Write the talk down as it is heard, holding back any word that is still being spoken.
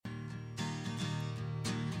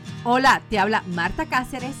Hola, te habla Marta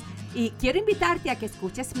Cáceres y quiero invitarte a que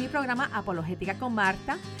escuches mi programa Apologética con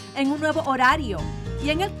Marta en un nuevo horario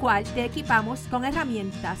y en el cual te equipamos con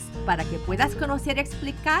herramientas para que puedas conocer y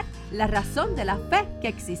explicar la razón de la fe que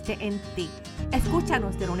existe en ti.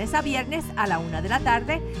 Escúchanos de lunes a viernes a la 1 de la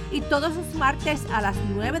tarde y todos los martes a las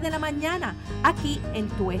 9 de la mañana aquí en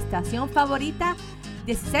tu estación favorita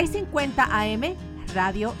 1650 AM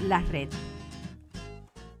Radio La Red.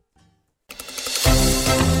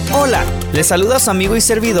 Hola, les saluda su amigo y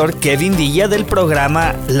servidor Kevin Villa del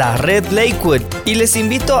programa La Red Lakewood y les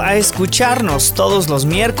invito a escucharnos todos los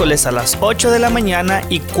miércoles a las 8 de la mañana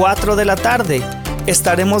y 4 de la tarde.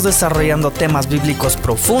 Estaremos desarrollando temas bíblicos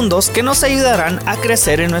profundos que nos ayudarán a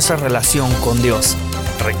crecer en nuestra relación con Dios.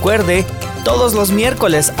 Recuerde, todos los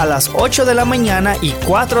miércoles a las 8 de la mañana y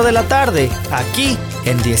 4 de la tarde, aquí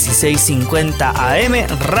en 1650 AM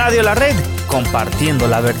Radio La Red, compartiendo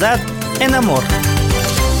la verdad en amor.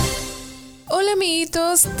 Hola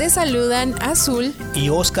amiguitos, te saludan Azul y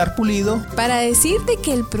Oscar Pulido para decirte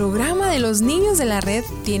que el programa de los niños de la red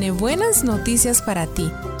tiene buenas noticias para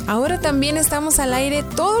ti. Ahora también estamos al aire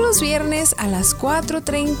todos los viernes a las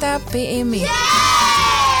 4:30 p.m. ¡Yeah!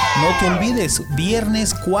 No te olvides,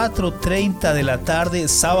 viernes 4:30 de la tarde,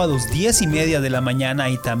 sábados 10:30 de la mañana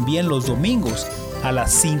y también los domingos a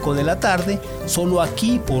las 5 de la tarde, solo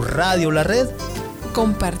aquí por Radio La Red.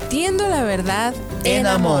 Compartiendo la verdad en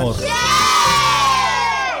amor. ¡Yeah!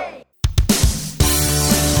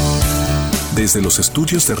 Desde los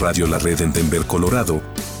estudios de Radio La Red en Denver, Colorado,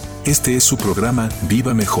 este es su programa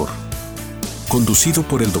Viva Mejor, conducido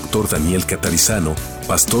por el Dr. Daniel Catarizano,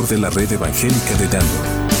 pastor de la Red Evangélica de Denver.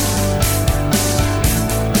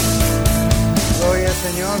 Gloria al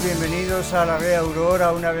Señor, bienvenidos a la Red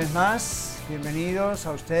Aurora una vez más, bienvenidos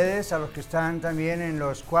a ustedes, a los que están también en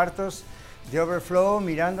los cuartos de Overflow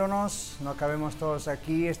mirándonos. No cabemos todos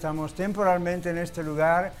aquí, estamos temporalmente en este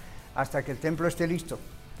lugar hasta que el templo esté listo.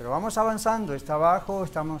 Pero vamos avanzando, está abajo,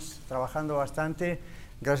 estamos trabajando bastante,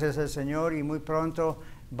 gracias al Señor, y muy pronto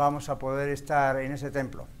vamos a poder estar en ese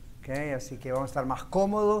templo, ¿okay? Así que vamos a estar más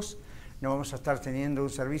cómodos, no vamos a estar teniendo un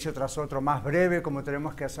servicio tras otro más breve como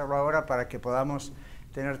tenemos que hacerlo ahora para que podamos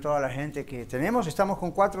tener toda la gente que tenemos. Estamos con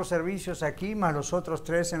 4 servicios aquí, más los otros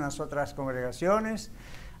 3 en las otras congregaciones,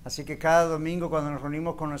 así que cada domingo cuando nos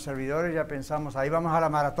reunimos con los servidores ya pensamos, ahí vamos a la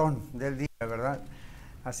maratón del día, ¿verdad?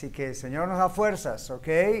 Así que el Señor nos da fuerzas, ¿ok?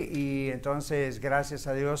 Y entonces, gracias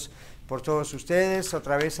a Dios por todos ustedes.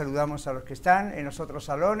 Otra vez saludamos a los que están en los otros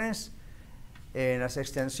salones, en las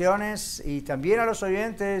extensiones, y también a los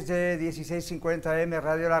oyentes de 1650 AM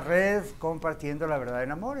Radio La Red, compartiendo la verdad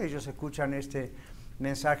en amor. Ellos escuchan este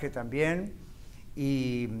mensaje también.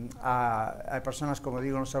 Y hay personas, como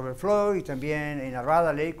digo, en los Overflow y también en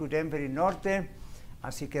Arvada, Lakewood, Denver y Norte.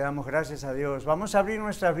 Así que damos gracias a Dios. Vamos a abrir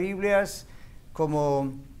nuestras Biblias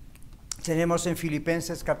como tenemos en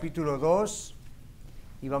Filipenses capítulo 2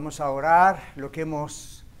 y vamos a orar. Lo que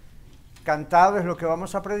hemos cantado es lo que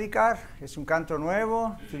vamos a predicar, es un canto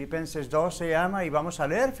nuevo, Filipenses 2 se llama, y vamos a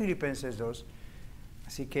leer Filipenses 2,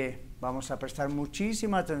 así que vamos a prestar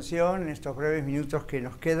muchísima atención en estos breves minutos que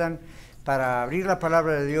nos quedan para abrir la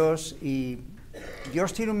palabra de Dios. Y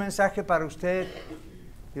Dios tiene un mensaje para usted,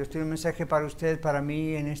 Dios tiene un mensaje para usted, para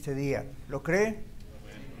mí en este día. ¿Lo cree?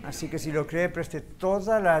 Así que si lo cree, preste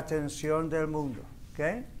toda la atención del mundo,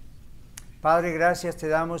 ¿ok? Padre, gracias te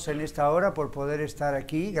damos en esta hora por poder estar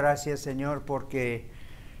aquí. Gracias, Señor, porque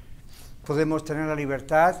podemos tener la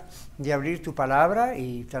libertad de abrir tu palabra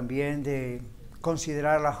y también de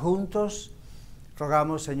considerarla juntos.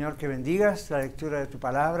 Rogamos, Señor, que bendigas la lectura de tu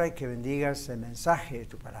palabra y que bendigas el mensaje de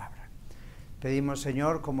tu palabra. Pedimos,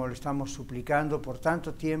 Señor, como lo estamos suplicando por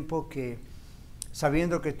tanto tiempo, que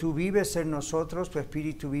sabiendo que tú vives en nosotros, tu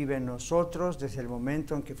Espíritu vive en nosotros desde el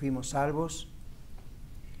momento en que fuimos salvos.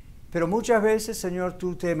 Pero muchas veces, Señor,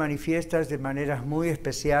 tú te manifiestas de maneras muy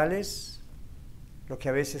especiales, lo que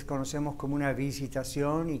a veces conocemos como una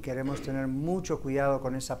visitación, y queremos tener mucho cuidado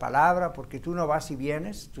con esa palabra, porque tú no vas y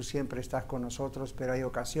vienes, tú siempre estás con nosotros, pero hay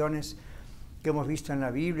ocasiones que hemos visto en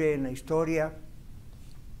la Biblia, en la historia,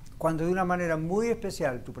 cuando de una manera muy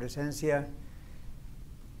especial tu presencia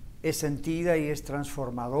es sentida y es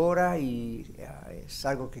transformadora y es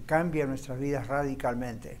algo que cambia nuestras vidas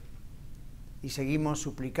radicalmente. Y seguimos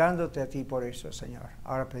suplicándote a ti por eso, Señor.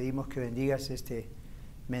 Ahora pedimos que bendigas este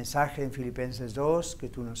mensaje en Filipenses 2, que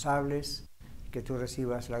tú nos hables, que tú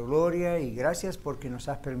recibas la gloria, y gracias porque nos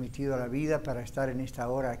has permitido la vida para estar en esta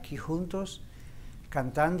hora aquí juntos,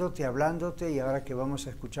 cantándote, hablándote, y ahora que vamos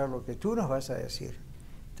a escuchar lo que tú nos vas a decir,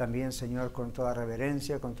 también, Señor, con toda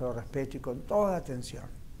reverencia, con todo respeto y con toda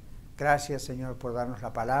atención. Gracias, Señor, por darnos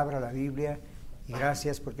la palabra, la Biblia, Y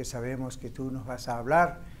gracias porque sabemos que tú nos vas a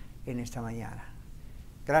hablar en esta mañana.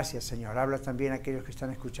 Gracias, Señor. Habla también a aquellos que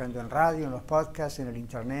están escuchando en radio, en los podcasts, en el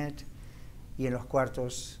internet y en los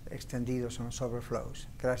cuartos extendidos, en los overflows.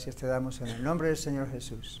 Gracias te damos en el nombre del Señor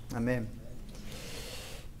Jesús. Amén.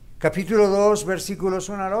 Capítulo 2, versículos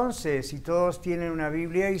 1 al 11. Si todos tienen una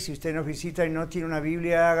Biblia y si usted nos visita y no tiene una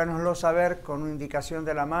Biblia, háganoslo saber con una indicación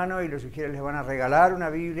de la mano y los que quieren les van a regalar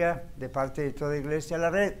una Biblia de parte de toda Iglesia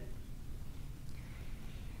La Red.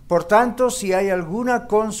 Por tanto, si hay alguna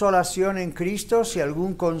consolación en Cristo, si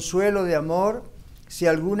algún consuelo de amor, si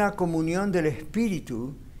alguna comunión del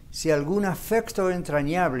Espíritu, si algún afecto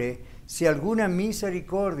entrañable, si alguna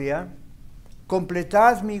misericordia,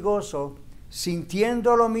 completad mi gozo,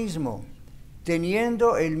 sintiendo lo mismo,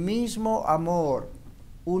 teniendo el mismo amor,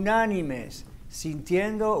 unánimes,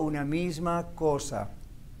 sintiendo una misma cosa.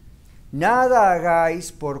 Nada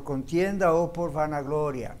hagáis por contienda o por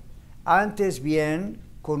vanagloria, antes bien,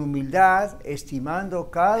 con humildad,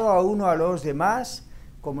 estimando cada uno a los demás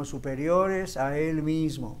como superiores a él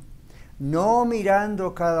mismo, no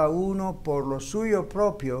mirando cada uno por lo suyo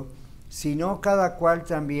propio, sino cada cual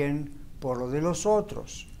también por lo de los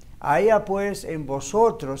otros. Haya pues en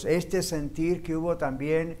vosotros este sentir que hubo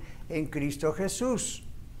también en Cristo Jesús,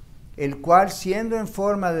 el cual siendo en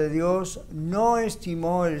forma de Dios, no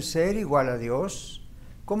estimó el ser igual a Dios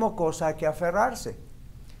como cosa a que aferrarse,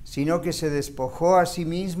 sino que se despojó a sí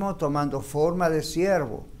mismo tomando forma de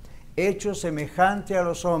siervo, hecho semejante a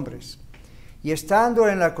los hombres, y estando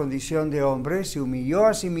en la condición de hombre, se humilló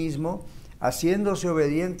a sí mismo, haciéndose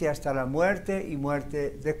obediente hasta la muerte y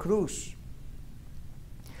muerte de cruz.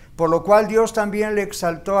 Por lo cual Dios también le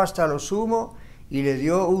exaltó hasta lo sumo y le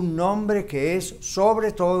dio un nombre que es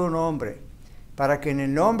sobre todo nombre, para que en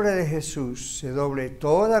el nombre de Jesús se doble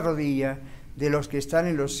toda rodilla de los que están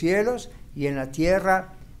en los cielos y en la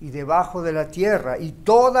tierra y debajo de la tierra, y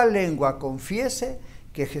toda lengua confiese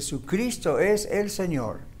que Jesucristo es el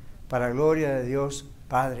Señor, para gloria de Dios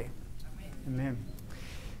Padre. Amén.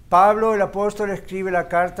 Pablo, el apóstol, escribe la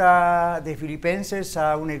carta de Filipenses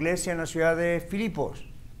a una iglesia en la ciudad de Filipos.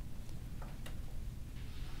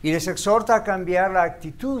 Y les exhorta a cambiar la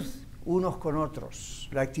actitud unos con otros,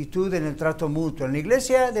 la actitud en el trato mutuo. En la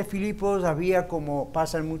iglesia de Filipos había, como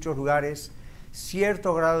pasa en muchos lugares,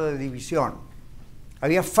 cierto grado de división.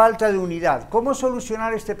 Había falta de unidad. ¿Cómo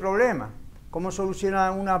solucionar este problema? ¿Cómo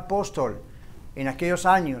soluciona un apóstol en aquellos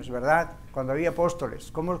años, verdad? Cuando había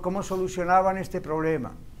apóstoles. ¿Cómo solucionaban este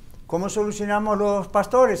problema? ¿Cómo solucionamos los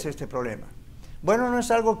pastores este problema? Bueno, no es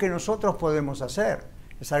algo que nosotros podemos hacer.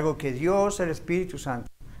 Es algo que Dios, el Espíritu Santo,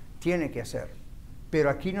 tiene que hacer. Pero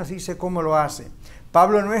aquí nos dice cómo lo hace.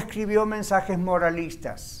 Pablo no escribió mensajes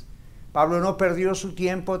moralistas. Pablo no perdió su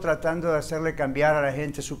tiempo tratando de hacerle cambiar a la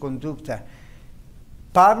gente su conducta.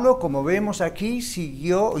 Pablo, como vemos aquí,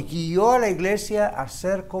 guió a la iglesia a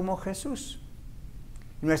ser como Jesús.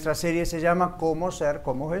 Nuestra serie se llama Cómo ser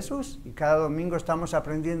como Jesús. Y cada domingo estamos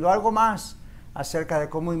aprendiendo algo más acerca de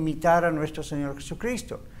cómo imitar a nuestro Señor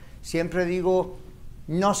Jesucristo. Siempre digo,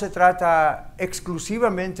 no se trata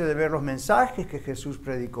exclusivamente de ver los mensajes que Jesús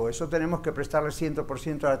predicó. Eso tenemos que prestarle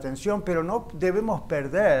 100% de atención, pero no debemos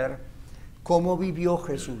perder cómo vivió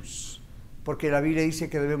Jesús. Porque la Biblia dice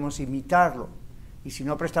que debemos imitarlo. Y si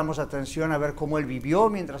no prestamos atención a ver cómo Él vivió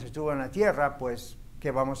mientras estuvo en la tierra, pues,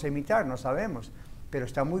 ¿qué vamos a imitar? No sabemos. Pero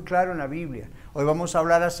está muy claro en la Biblia. Hoy vamos a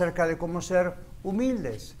hablar acerca de cómo ser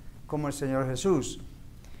humildes, como el Señor Jesús.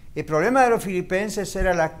 El problema de los filipenses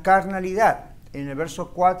era la carnalidad. En el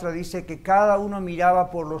verso 4 dice que cada uno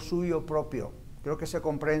miraba por lo suyo propio. Creo que se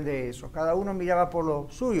comprende eso. Cada uno miraba por lo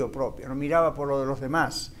suyo propio, no miraba por lo de los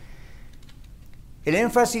demás. El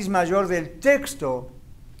énfasis mayor del texto,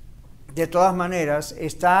 de todas maneras,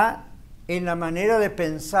 está en la manera de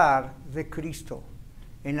pensar de Cristo,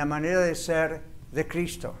 en la manera de ser de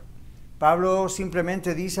Cristo. Pablo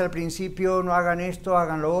simplemente dice al principio, no hagan esto,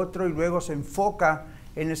 hagan lo otro, y luego se enfoca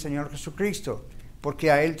en el Señor Jesucristo,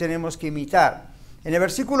 porque a Él tenemos que imitar. En el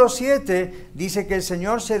versículo 7 dice que el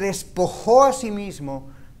Señor se despojó a sí mismo,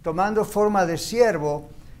 tomando forma de siervo,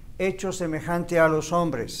 hecho semejante a los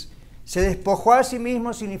hombres. Se despojó a sí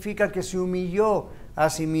mismo significa que se humilló a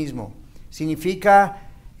sí mismo. Significa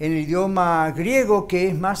en el idioma griego, que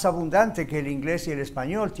es más abundante que el inglés y el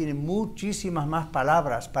español, tiene muchísimas más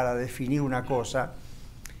palabras para definir una cosa.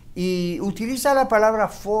 Y utiliza la palabra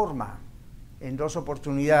forma en dos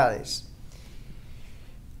oportunidades.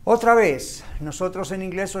 Otra vez, nosotros en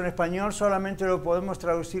inglés o en español solamente lo podemos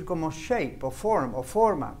traducir como shape o form o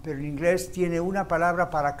forma, pero en inglés tiene una palabra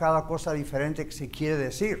para cada cosa diferente que se quiere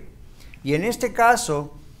decir. Y en este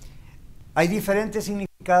caso hay diferentes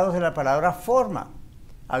significados de la palabra forma.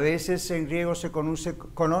 A veces en griego se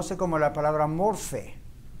conoce como la palabra morfe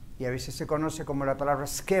y a veces se conoce como la palabra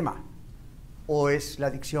schema, o es la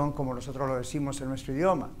dicción como nosotros lo decimos en nuestro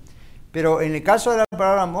idioma. Pero en el caso de la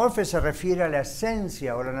palabra morfe se refiere a la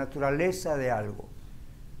esencia o la naturaleza de algo.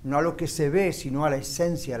 No a lo que se ve, sino a la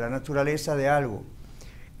esencia, a la naturaleza de algo.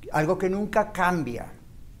 Algo que nunca cambia.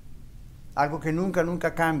 Algo que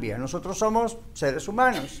nunca cambia. Nosotros somos seres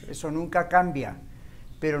humanos, eso nunca cambia.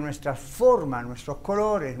 Pero nuestra forma, nuestros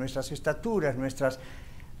colores, nuestras estaturas, nuestras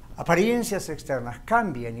apariencias externas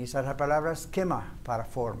cambian, y esa es la palabra esquema para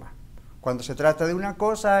forma. Cuando se trata de una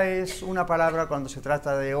cosa es una palabra, cuando se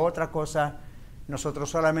trata de otra cosa,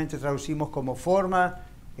 nosotros solamente traducimos como forma,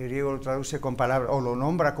 el griego lo traduce con palabras, o lo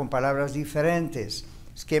nombra con palabras diferentes.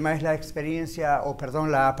 Esquema es la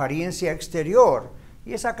la apariencia exterior,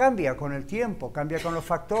 y esa cambia con el tiempo, cambia con los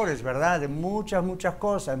factores, ¿verdad? De muchas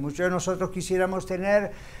cosas. Muchos de nosotros quisiéramos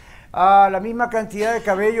tener la misma cantidad de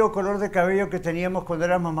cabello o color de cabello que teníamos cuando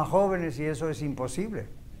éramos más jóvenes, y eso es imposible.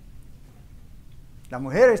 Las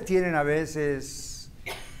mujeres tienen a veces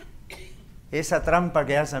esa trampa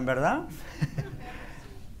que hacen, ¿verdad?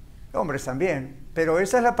 Hombres también, pero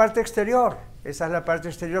esa es la parte exterior. Esa es la parte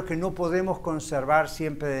exterior que no podemos conservar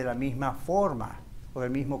siempre de la misma forma o del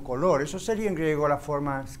mismo color. Eso sería en griego la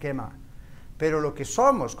forma esquema. Pero lo que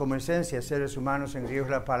somos como esencia, seres humanos, en griego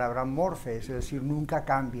es la palabra morfe, es decir, nunca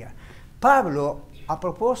cambia. Pablo, a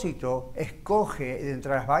propósito, escoge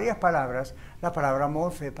entre las varias palabras la palabra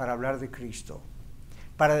morfe para hablar de Cristo,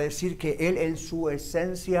 para decir que Él en su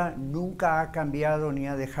esencia nunca ha cambiado ni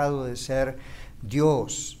ha dejado de ser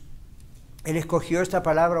Dios. Él escogió esta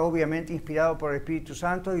palabra obviamente inspirado por el Espíritu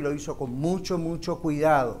Santo y lo hizo con mucho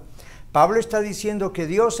cuidado. Pablo está diciendo que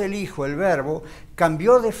Dios el Hijo, el Verbo,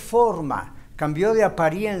 cambió de forma, cambió de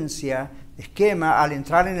apariencia, esquema, al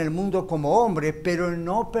entrar en el mundo como hombre, pero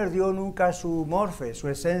no perdió nunca su morfe, su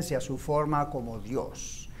esencia, su forma como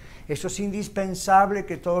Dios. Eso es indispensable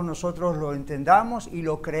que todos nosotros lo entendamos y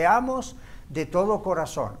lo creamos de todo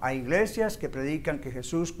corazón. Hay iglesias que predican que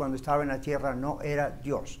Jesús cuando estaba en la tierra no era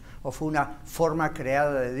Dios o fue una forma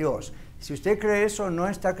creada de Dios. Si usted cree eso, no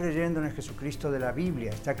está creyendo en el Jesucristo de la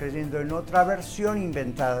Biblia, está creyendo en otra versión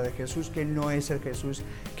inventada de Jesús que no es el Jesús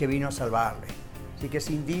que vino a salvarle. Así que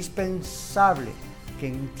es indispensable que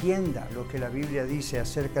entienda lo que la Biblia dice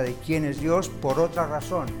acerca de quién es Dios por otra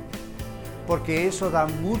razón, porque eso da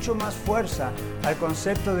mucho más fuerza al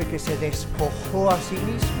concepto de que se despojó a sí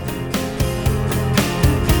mismo.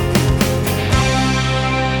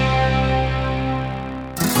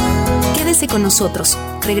 Quédese con nosotros.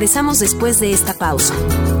 Regresamos después de esta pausa.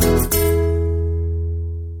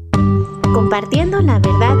 Compartiendo la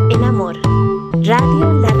verdad en amor.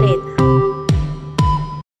 Radio La Red.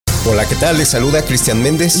 Hola, ¿qué tal? Les saluda Cristian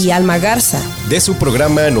Méndez y Alma Garza de su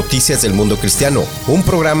programa Noticias del Mundo Cristiano, un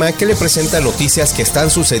programa que le presenta noticias que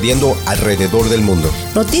están sucediendo alrededor del mundo.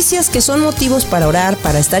 Noticias que son motivos para orar,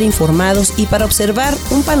 para estar informados y para observar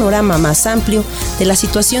un panorama más amplio de las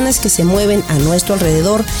situaciones que se mueven a nuestro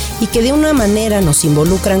alrededor y que de una manera nos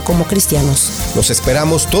involucran como cristianos. Los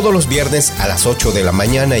esperamos todos los viernes a las 8 de la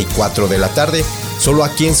mañana y 4 de la tarde, solo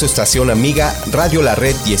aquí en su estación amiga Radio La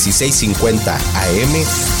Red 1650 AM,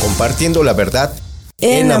 compartiendo la verdad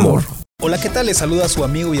en amor. Hola, ¿qué tal? Les saluda a su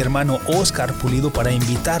amigo y hermano Oscar Pulido para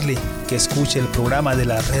invitarle que escuche el programa de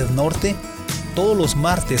la Red Norte todos los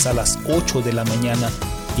martes a las 8 de la mañana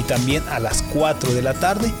y también a las 4 de la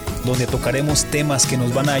tarde, donde tocaremos temas que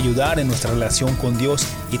nos van a ayudar en nuestra relación con Dios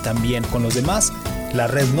y también con los demás. La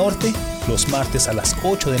Red Norte, los martes a las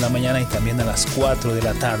 8 de la mañana y también a las 4 de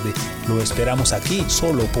la tarde. Lo esperamos aquí,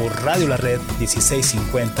 solo por Radio La Red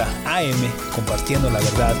 1650 AM, compartiendo la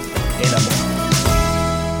verdad en amor.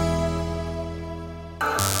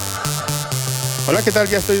 Hola, ¿qué tal?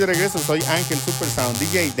 Ya estoy de regreso. Soy Ángel Supersound,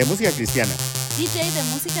 DJ de música cristiana. ¿DJ de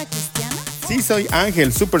música cristiana? Sí, soy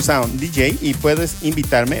Ángel Supersound, DJ, y puedes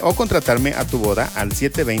invitarme o contratarme a tu boda al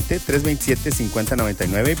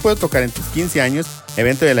 720-327-5099 y puedo tocar en tus 15 años,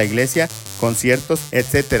 evento de la iglesia, conciertos,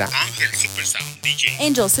 etc. Ángel Supersound, DJ.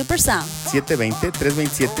 Angel Supersound.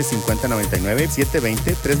 720-327-5099,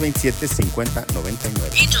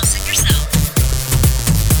 720-327-5099. Angel Supersound.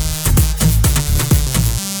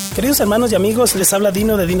 Queridos hermanos y amigos, les habla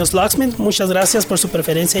Dino de Dino's Locksmith. Muchas gracias por su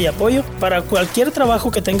preferencia y apoyo. Para cualquier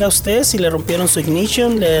trabajo que tenga usted, si le rompieron su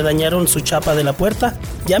ignition, le dañaron su chapa de la puerta,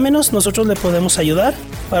 llámenos, nosotros le podemos ayudar.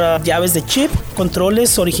 Para llaves de chip,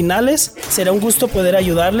 controles originales, será un gusto poder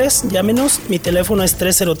ayudarles. Llámenos, mi teléfono es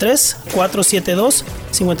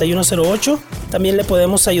 303-472-5108. También le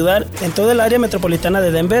podemos ayudar en todo el área metropolitana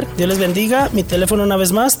de Denver. Dios les bendiga. Mi teléfono una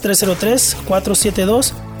vez más,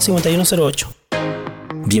 303-472-5108.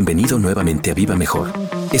 Bienvenido nuevamente a Viva Mejor,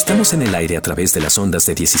 Estamos en el aire a través de las ondas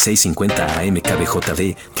de 1650 AM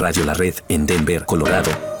KBJD, Radio La Red en Denver, Colorado,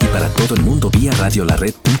 y para todo el mundo vía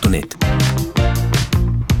radiolared.net.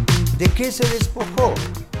 ¿De qué se despojó?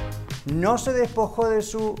 No se despojó de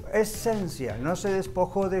su esencia, no se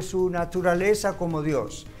despojó de su naturaleza como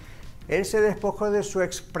Dios. Él se despojó de su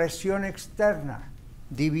expresión externa,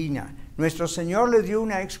 divina. Nuestro Señor le dio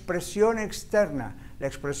una expresión externa, la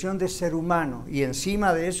expresión de ser humano, y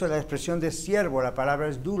encima de eso la expresión de siervo. La palabra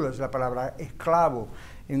es doulos, la palabra esclavo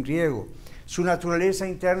en griego. Su naturaleza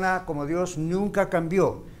interna como Dios nunca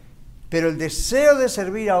cambió, pero el deseo de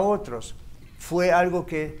servir a otros fue algo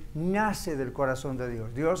que nace del corazón de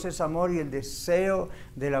Dios. Dios es amor y el deseo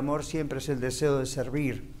del amor siempre es el deseo de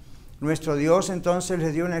servir. Nuestro Dios entonces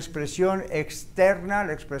le dio una expresión externa,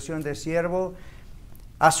 la expresión de siervo,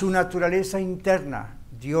 a su naturaleza interna,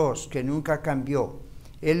 Dios, que nunca cambió.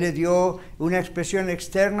 Él le dio una expresión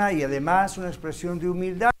externa y además una expresión de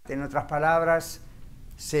humildad. En otras palabras,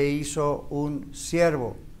 se hizo un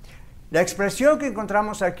siervo. La expresión que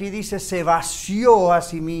encontramos aquí dice, se vació a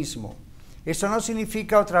sí mismo. Eso no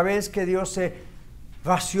significa otra vez que Dios se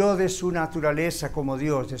vació de su naturaleza como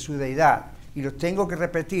Dios, de su deidad. Y lo tengo que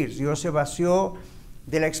repetir, Dios se vació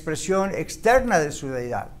de la expresión externa de su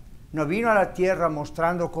deidad. No vino a la tierra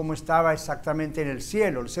mostrando cómo estaba exactamente en el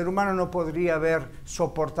cielo. El ser humano no podría haber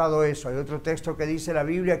soportado eso. Hay otro texto que dice la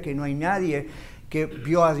Biblia que no hay nadie que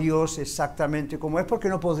vio a Dios exactamente como es, porque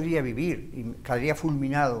no podría vivir y caería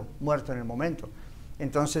fulminado, muerto en el momento.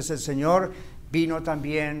 Entonces el Señor vino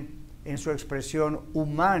también en su expresión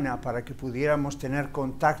humana para que pudiéramos tener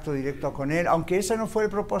contacto directo con Él, aunque ese no fue el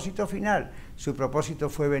propósito final. Su propósito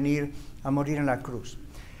fue venir a morir en la cruz.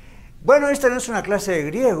 Bueno, esta no es una clase de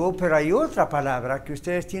griego, pero hay otra palabra que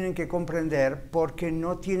ustedes tienen que comprender porque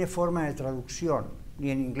no tiene forma de traducción, ni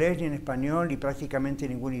en inglés, ni en español, ni prácticamente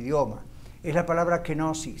en ningún idioma. Es la palabra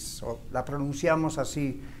kenosis, o la pronunciamos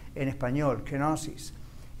así en español, kenosis.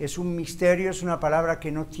 Es un misterio, es una palabra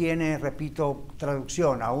que no tiene, repito,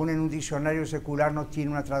 traducción. Aún en un diccionario secular no tiene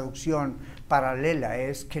una traducción paralela,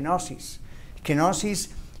 es kenosis. Kenosis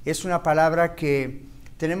es una palabra que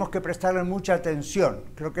tenemos que prestarle mucha atención.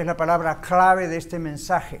 Creo que es la palabra clave de este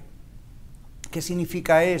mensaje. ¿Qué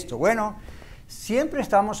significa esto? Bueno, siempre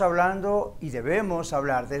estamos hablando y debemos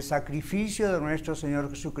hablar del sacrificio de nuestro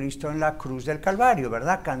Señor Jesucristo en la cruz del Calvario,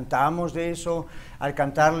 ¿verdad? Cantamos de eso, al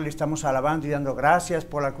cantar le estamos alabando y dando gracias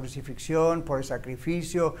por la crucifixión, por el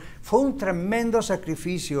sacrificio. Fue un tremendo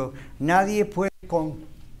sacrificio. Nadie puede con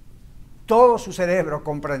todo su cerebro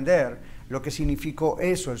comprender lo que significó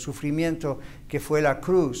eso, el sufrimiento que fue la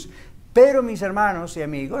cruz. Pero mis hermanos y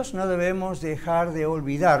amigos, no debemos dejar de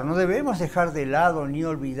olvidar, no debemos dejar de lado ni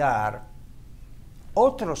olvidar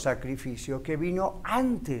otro sacrificio que vino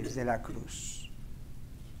antes de la cruz.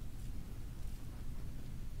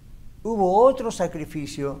 Hubo otro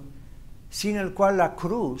sacrificio sin el cual la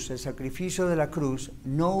cruz, el sacrificio de la cruz,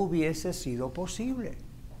 no hubiese sido posible.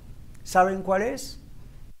 ¿Saben cuál es?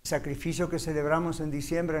 El sacrificio que celebramos en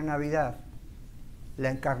diciembre, en Navidad, la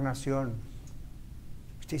encarnación.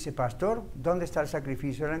 Usted dice, pastor, ¿dónde está el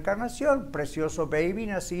sacrificio de la encarnación? Precioso baby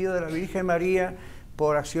nacido de la Virgen María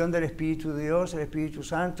por acción del Espíritu de Dios, el Espíritu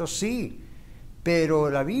Santo, sí, pero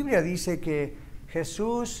la Biblia dice que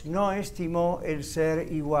Jesús no estimó el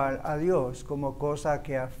ser igual a Dios como cosa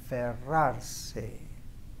que aferrarse,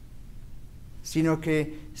 sino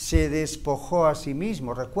que se despojó a sí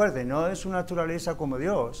mismo. Recuerden, no de su naturaleza como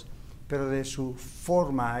Dios, pero de su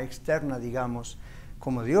forma externa, digamos,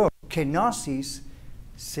 como Dios. Kenosis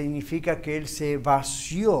significa que Él se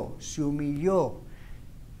vació, se humilló,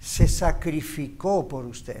 se sacrificó por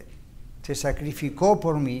usted, se sacrificó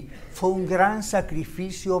por mí. Fue un gran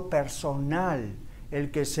sacrificio personal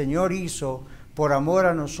el que el Señor hizo por amor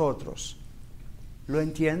a nosotros. ¿Lo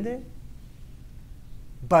entiende?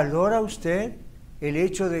 ¿Valora usted el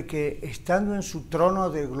hecho de que estando en su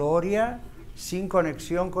trono de gloria, sin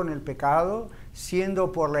conexión con el pecado,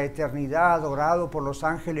 siendo por la eternidad adorado por los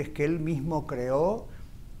ángeles que Él mismo creó,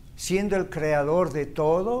 siendo el creador de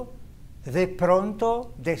todo, de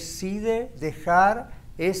pronto decide dejar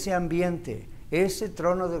ese ambiente, ese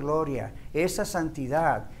trono de gloria, esa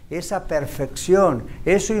santidad, esa perfección,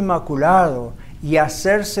 eso inmaculado, y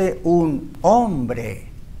hacerse un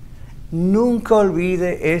hombre? Nunca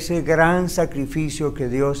olvide ese gran sacrificio que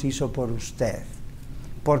Dios hizo por usted,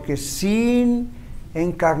 porque sin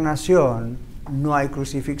encarnación no hay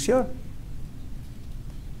crucifixión.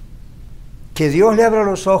 Que Dios le abra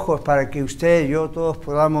los ojos para que usted y yo todos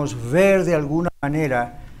podamos ver de alguna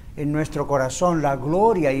manera en nuestro corazón la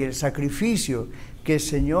gloria y el sacrificio que el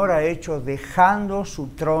Señor ha hecho dejando su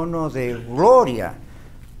trono de gloria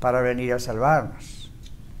para venir a salvarnos.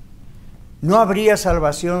 No habría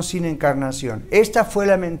salvación sin encarnación. Esta fue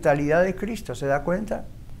la mentalidad de Cristo, ¿se da cuenta?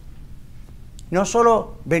 No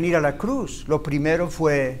solo venir a la cruz, lo primero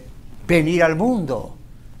fue venir al mundo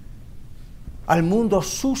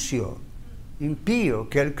sucio, impío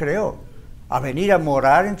que Él creó, a venir a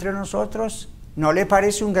morar entre nosotros. ¿No le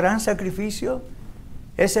parece un gran sacrificio?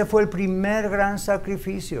 Ese fue el primer gran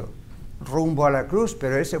sacrificio, rumbo a la cruz,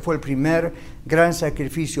 pero ese fue el primer gran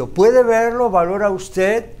sacrificio. ¿Puede verlo? ¿Valora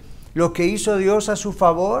usted lo que hizo Dios a su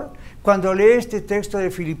favor? Cuando lee este texto de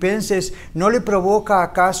Filipenses, ¿no le provoca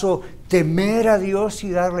acaso temer a Dios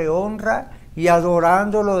y darle honra y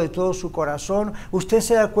adorándolo de todo su corazón? ¿Usted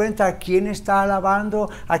se da cuenta a quién está alabando,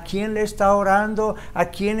 a quién le está orando, a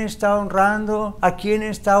quién está honrando, a quién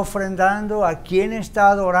está ofrendando, a quién está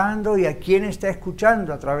adorando y a quién está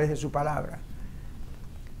escuchando a través de su palabra?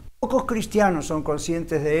 Pocos cristianos son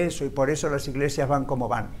conscientes de eso y por eso las iglesias van como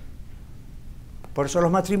van. Por eso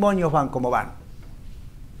los matrimonios van como van.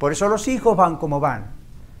 Por eso los hijos van como van.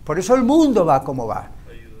 Por eso el mundo va como va.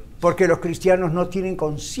 Porque los cristianos no tienen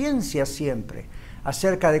conciencia siempre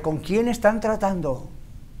acerca de con quién están tratando,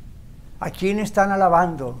 a quién están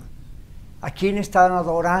alabando, a quién están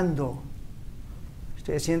adorando.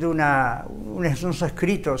 Estoy haciendo unos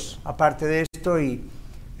escritos aparte de esto y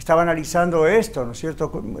estaba analizando esto, ¿no es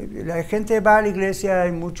cierto? La gente va a la iglesia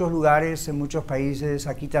en muchos lugares, en muchos países,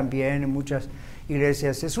 aquí también, en muchas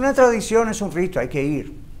iglesias. Es una tradición, es un rito, hay que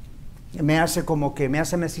ir. Me hace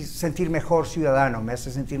sentir mejor ciudadano, me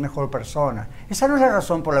hace sentir mejor persona. Esa no es la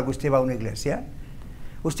razón por la que usted va a una iglesia.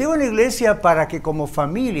 Usted va a una iglesia para que como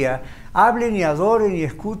familia hablen y adoren y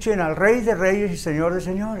escuchen al Rey de Reyes y Señor de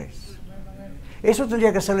Señores. Eso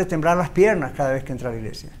tendría que hacerle temblar las piernas cada vez que entra a la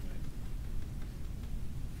iglesia.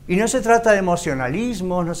 Y no se trata de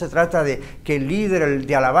emocionalismo, no se trata de que el líder el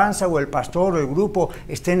de alabanza o el pastor o el grupo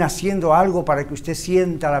estén haciendo algo para que usted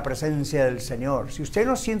sienta la presencia del Señor. Si usted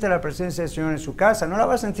no siente la presencia del Señor en su casa, no la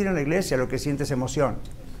va a sentir en la iglesia, lo que siente es emoción.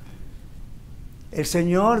 El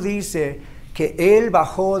Señor dice que Él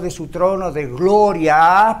bajó de su trono de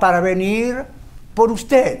gloria para venir por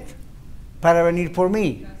usted, para venir por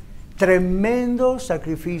mí. Tremendo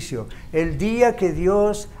sacrificio. El día que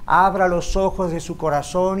Dios abra los ojos de su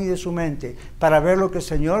corazón y de su mente para ver lo que el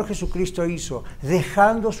Señor Jesucristo hizo,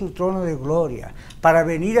 dejando su trono de gloria, para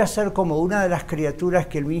venir a ser como una de las criaturas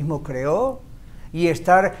que Él mismo creó y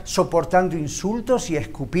estar soportando insultos y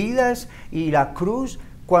escupidas y la cruz.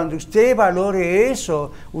 Cuando usted valore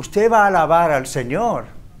eso, usted va a alabar al Señor.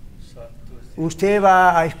 Usted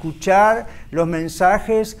va a escuchar los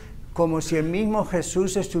mensajes como si el mismo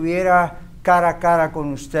Jesús estuviera cara a cara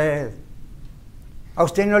con usted. A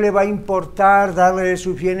usted no le va a importar darle de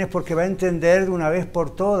sus bienes porque va a entender de una vez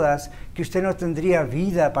por todas que usted no tendría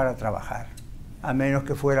vida para trabajar, a menos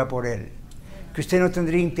que fuera por Él. Que usted no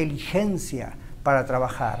tendría inteligencia para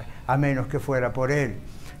trabajar, a menos que fuera por Él.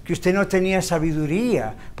 Que usted no tenía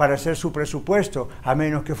sabiduría para hacer su presupuesto, a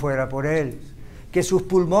menos que fuera por Él. Que sus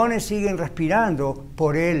pulmones siguen respirando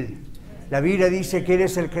por Él. La Biblia dice que Él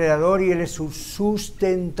es el creador y Él es su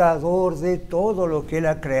sustentador de todo lo que Él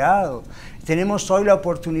ha creado. Tenemos hoy la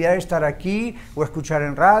oportunidad de estar aquí, o escuchar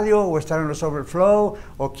en radio, o estar en los Overflow,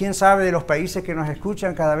 o quién sabe de los países que nos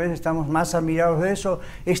escuchan, cada vez estamos más admirados de eso.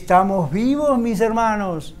 Estamos vivos, mis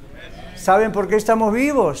hermanos. ¿Saben por qué estamos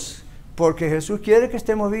vivos? Porque Jesús quiere que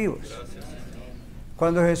estemos vivos.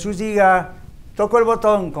 Cuando Jesús diga, toco el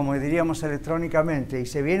botón, como diríamos electrónicamente, y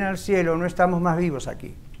se viene al cielo, no estamos más vivos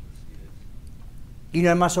aquí. Y no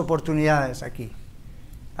hay más oportunidades aquí.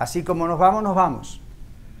 Así como nos vamos, nos vamos.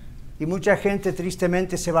 Y mucha gente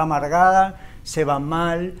tristemente se va amargada, se va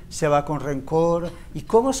mal, se va con rencor. ¿Y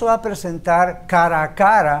cómo se va a presentar cara a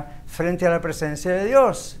cara frente a la presencia de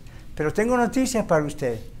Dios? Pero tengo noticias para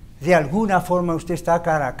usted. De alguna forma usted está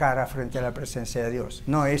cara a cara frente a la presencia de Dios.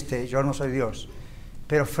 No yo no soy Dios.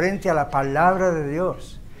 Pero frente a la palabra de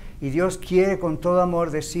Dios. Y Dios quiere con todo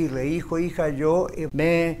amor decirle, hijo, hija, yo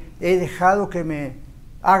me he dejado que me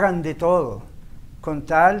hagan de todo, con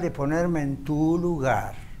tal de ponerme en tu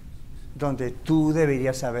lugar, donde tú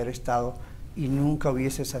deberías haber estado y nunca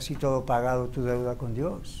hubieses así todo pagado tu deuda con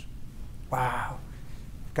Dios. ¡Wow!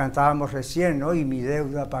 Cantábamos recién, ¿no? Y mi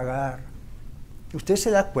deuda a pagar. ¿Usted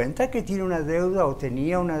se da cuenta que tiene una deuda o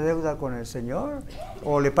tenía una deuda con el Señor?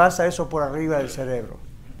 ¿O le pasa eso por arriba del cerebro?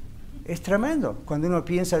 Es tremendo cuando uno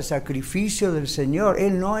piensa el sacrificio del Señor.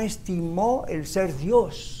 Él no estimó el ser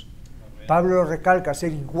Dios. Pablo lo recalca,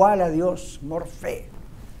 ser igual a Dios, morfé.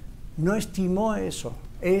 No estimó eso.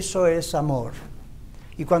 Eso es amor.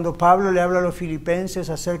 Y cuando Pablo le habla a los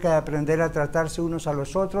filipenses acerca de aprender a tratarse unos a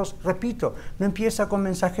los otros, repito, no empieza con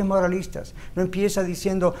mensajes moralistas, no empieza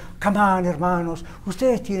diciendo, come on, hermanos,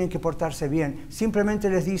 ustedes tienen que portarse bien. Simplemente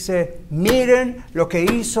les dice, miren lo que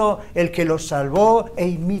hizo el que los salvó e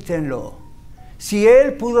imítenlo. Si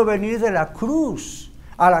Él pudo venir de la cruz,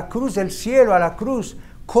 a la cruz del cielo, a la cruz,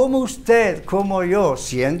 ¿cómo usted, como yo,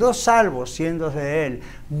 siendo salvos, siendo de Él,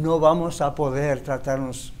 no vamos a poder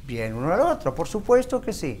tratarnos bien uno al otro? Por supuesto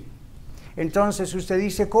que sí. Entonces usted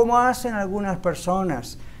dice, ¿cómo hacen algunas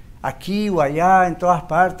personas aquí o allá, en todas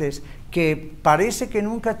partes, que parece que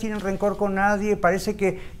nunca tienen rencor con nadie, parece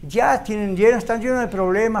que ya están llenos de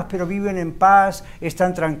problemas, pero viven en paz,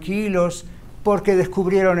 están tranquilos, porque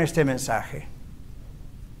descubrieron este mensaje?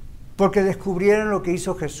 Porque descubrieron lo que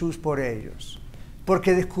hizo Jesús por ellos.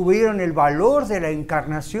 Porque descubrieron el valor de la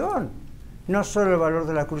encarnación, no solo el valor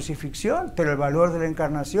de la crucifixión, pero el valor de la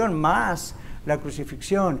encarnación más la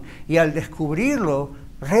crucifixión. Y al descubrirlo,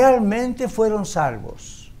 realmente fueron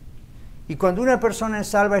salvos. Y cuando una persona es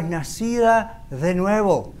salva, es nacida de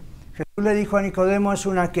nuevo. Jesús le dijo a Nicodemo, es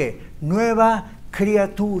una ¿qué? Nueva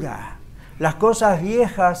criatura. Las cosas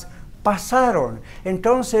viejas pasaron.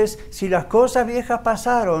 Entonces, si las cosas viejas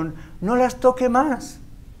pasaron, no las toque más.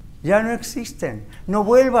 Ya no existen. No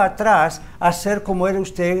vuelva atrás a ser como era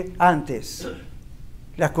usted antes.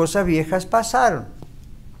 Las cosas viejas pasaron.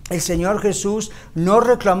 El Señor Jesús no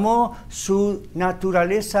reclamó su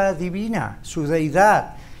naturaleza divina, su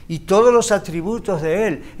deidad y todos los atributos de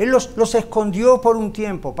Él. Él los escondió por un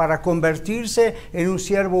tiempo para convertirse en un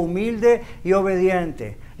siervo humilde y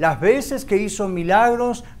obediente. Las veces que hizo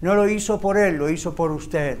milagros, no lo hizo por Él, lo hizo por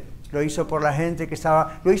usted. Lo hizo por la gente que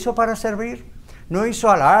estaba, lo hizo para servir. No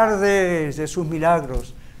hizo alardes de sus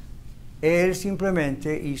milagros. Él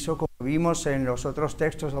simplemente hizo, como vimos en los otros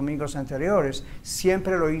textos domingos anteriores,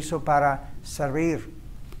 siempre lo hizo para servir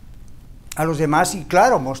a los demás y,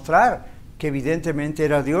 claro, mostrar que evidentemente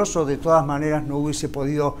era Dios o de todas maneras no hubiese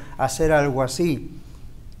podido hacer algo así.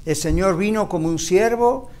 El Señor vino como un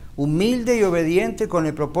siervo humilde y obediente con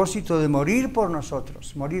el propósito de morir por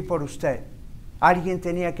nosotros, morir por usted. Alguien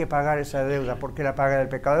tenía que pagar esa deuda porque la paga del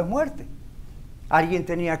pecado es muerte. Alguien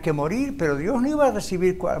tenía que morir, pero Dios no iba a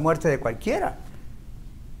recibir muerte de cualquiera.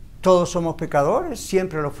 Todos somos pecadores,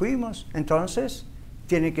 siempre lo fuimos. Entonces,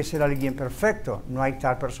 tiene que ser alguien perfecto. No hay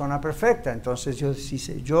tal persona perfecta. Entonces Dios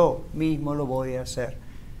dice, yo mismo lo voy a hacer.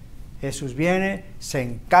 Jesús viene, se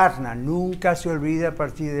encarna. Nunca se olvide a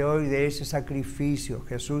partir de hoy de ese sacrificio.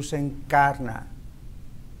 Jesús se encarna.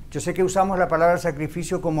 Yo sé que usamos la palabra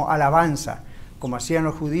sacrificio como alabanza, como hacían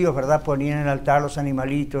los judíos, ¿verdad? Ponían en el altar los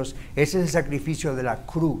animalitos. Ese es el sacrificio de la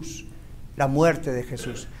cruz, la muerte de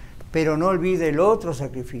Jesús. Pero no olvide el otro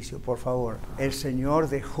sacrificio, por favor. El Señor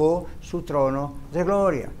dejó su trono de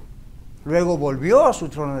gloria. Luego volvió a su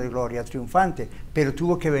trono de gloria, triunfante, pero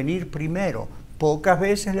tuvo que venir primero. Pocas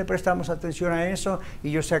veces le prestamos atención a eso y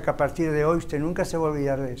yo sé que a partir de hoy usted nunca se va a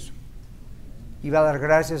olvidar de eso. Y va a dar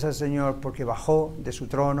gracias al Señor porque bajó de su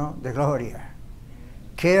trono de gloria.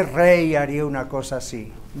 ¿Qué rey haría una cosa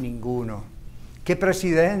así? Ninguno. ¿Qué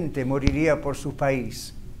presidente moriría por su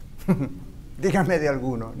país? Dígame de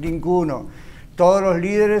alguno. Ninguno. Todos los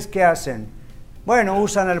líderes, ¿qué hacen? Bueno,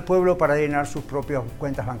 usan al pueblo para llenar sus propias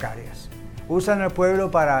cuentas bancarias. Usan al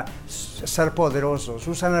pueblo para ser poderosos.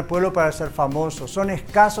 Usan al pueblo para ser famosos. Son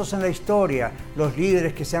escasos en la historia los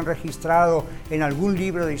líderes que se han registrado en algún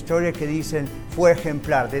libro de historia que dicen fue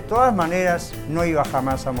ejemplar. De todas maneras, no iba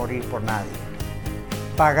jamás a morir por nadie,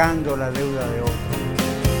 pagando la deuda de otro.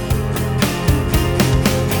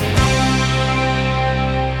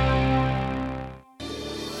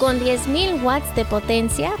 Con 10.000 watts de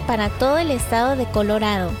potencia para todo el estado de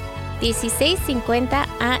Colorado. 1650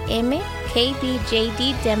 AM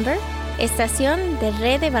KBJD Denver, estación de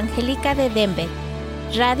Red Evangélica de Denver.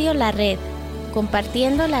 Radio La Red,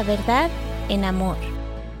 compartiendo la verdad en amor.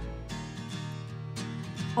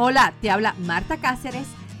 Hola, te habla Marta Cáceres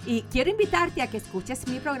y quiero invitarte a que escuches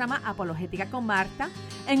mi programa Apologética con Marta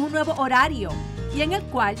en un nuevo horario y en el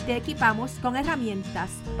cual te equipamos con herramientas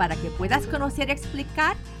para que puedas conocer y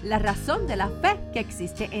explicar la razón de la fe que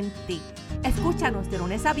existe en ti. Escúchanos de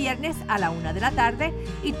lunes a viernes a la 1 de la tarde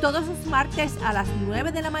y todos los martes a las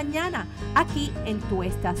 9 de la mañana aquí en tu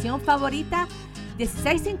estación favorita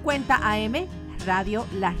 1650 AM Radio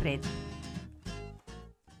La Red.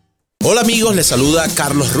 Hola amigos, les saluda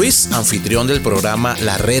Carlos Ruiz, anfitrión del programa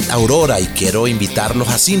La Red Aurora, y quiero invitarlos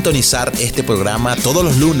a sintonizar este programa todos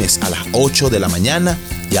los lunes a las 8 de la mañana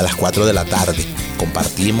y a las 4 de la tarde.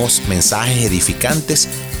 Compartimos mensajes edificantes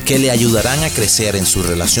que le ayudarán a crecer en su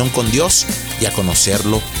relación con Dios y a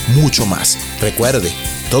conocerlo mucho más. Recuerde,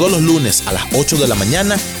 todos los lunes a las 8 de la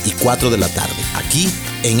mañana y 4 de la tarde, aquí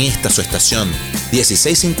en esta su estación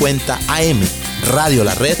 1650 AM, Radio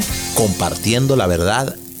La Red, compartiendo la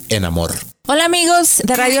verdad en amor. Hola amigos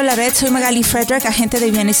de Radio La Red, soy Magali Frederick, agente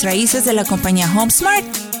de bienes raíces de la compañía HomeSmart,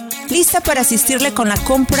 lista para asistirle con la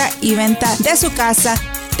compra y venta de su casa,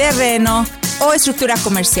 terreno o estructura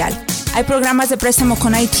comercial. Hay programas de préstamo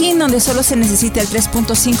con ITIN donde solo se necesita el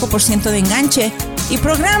 3.5% de enganche y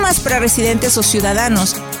programas para residentes o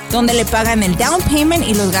ciudadanos donde le pagan el down payment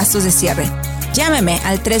y los gastos de cierre. Llámeme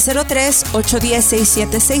al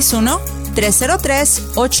 303-810-6761,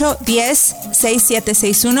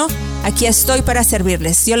 303-810-6761. Aquí estoy para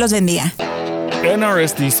servirles. Dios los bendiga.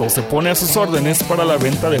 NRS Diesel se pone a sus órdenes para la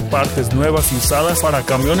venta de partes nuevas y usadas para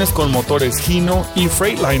camiones con motores Hino y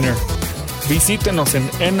Freightliner. Visítenos en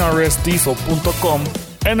nrsdiesel.com,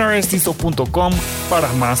 nrsdiesel.com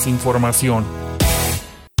para más información.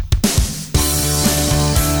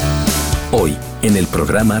 Hoy, en el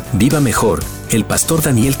programa Viva Mejor, el pastor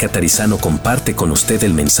Daniel Catarizano comparte con usted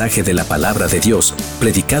el mensaje de la palabra de Dios,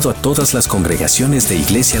 predicado a todas las congregaciones de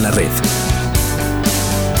Iglesia La Red.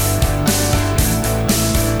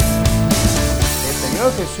 El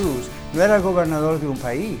Señor Jesús no era el gobernador de un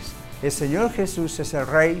país. El Señor Jesús es el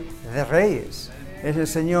Rey de Reyes, es el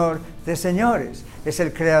Señor de Señores, es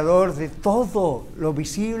el creador de todo lo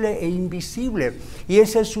visible e invisible y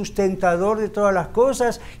es el sustentador de todas las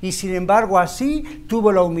cosas y sin embargo así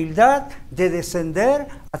tuvo la humildad de descender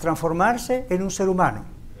a transformarse en un ser humano.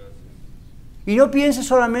 Y no piense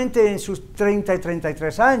solamente en sus 30 y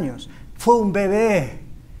 33 años, fue un bebé,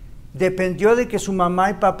 dependió de que su mamá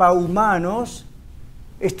y papá humanos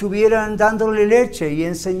estuvieran dándole leche y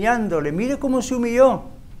enseñándole. Mire cómo se humilló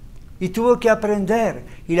y tuvo que aprender.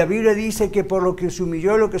 Y la Biblia dice que por lo que se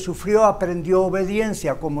humilló y lo que sufrió, aprendió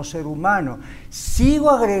obediencia como ser humano.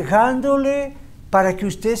 Sigo agregándole para que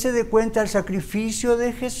usted se dé cuenta del sacrificio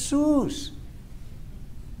de Jesús.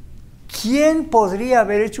 ¿Quién podría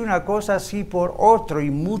haber hecho una cosa así por otro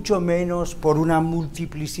y mucho menos por una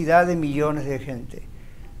multiplicidad de millones de gente?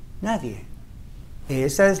 Nadie.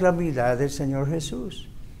 Esa es la humildad del Señor Jesús.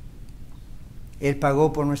 Él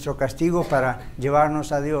pagó por nuestro castigo para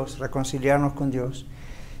llevarnos a Dios, reconciliarnos con Dios.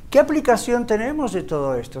 ¿Qué aplicación tenemos de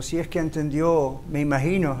todo esto? Si es que entendió, me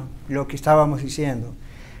imagino, lo que estábamos diciendo.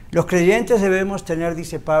 Los creyentes debemos tener,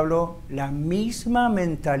 dice Pablo, la misma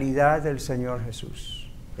mentalidad del Señor Jesús.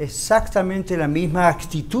 Exactamente la misma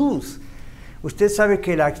actitud. Usted sabe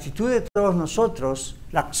que la actitud de todos nosotros,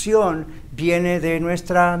 la acción, viene de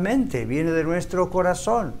nuestra mente, viene de nuestro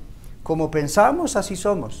corazón. Como pensamos, así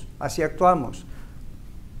somos, así actuamos.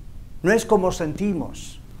 No es como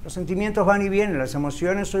sentimos. Los sentimientos van y vienen, las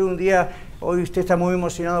emociones. Hoy usted está muy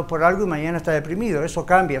emocionado por algo y mañana está deprimido. Eso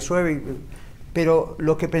cambia, suave. Pero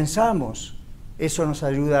lo que pensamos, eso nos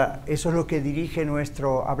ayuda, eso es lo que dirige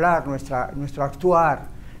nuestro hablar, nuestro actuar,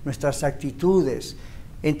 nuestras actitudes.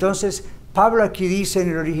 Entonces, Pablo aquí dice en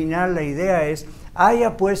el original, la idea es,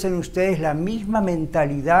 haya pues en ustedes la misma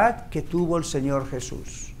mentalidad que tuvo el Señor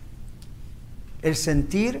Jesús. El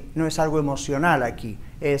sentir no es algo emocional aquí,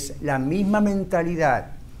 es la misma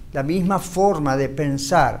mentalidad, la misma forma de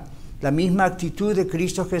pensar, la misma actitud de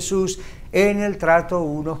Cristo Jesús en el trato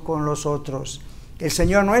unos con los otros. El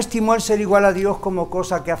Señor no estimó el ser igual a Dios como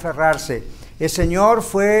cosa que aferrarse. El Señor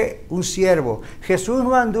fue un siervo. Jesús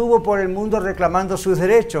no anduvo por el mundo reclamando sus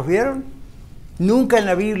derechos, ¿vieron? Nunca en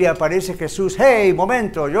la Biblia aparece Jesús, hey,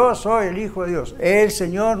 momento, yo soy el Hijo de Dios. El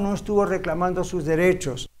Señor no estuvo reclamando sus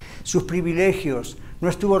derechos, sus privilegios, no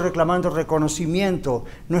estuvo reclamando reconocimiento,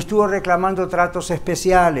 no estuvo reclamando tratos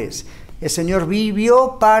especiales. El Señor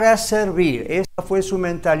vivió para servir, esa fue su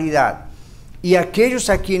mentalidad. Y aquellos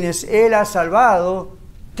a quienes Él ha salvado,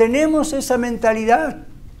 tenemos esa mentalidad,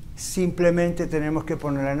 simplemente tenemos que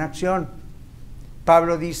ponerla en acción.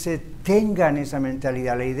 Pablo dice, tengan esa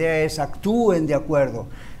mentalidad, la idea es actúen de acuerdo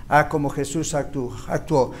a como Jesús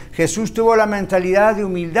actuó. Jesús tuvo la mentalidad de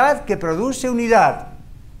humildad que produce unidad.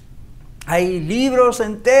 Hay libros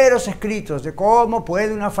enteros escritos de cómo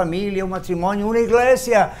puede una familia, un matrimonio, una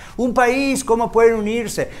iglesia, un país, cómo pueden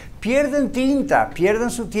unirse. Pierden tinta,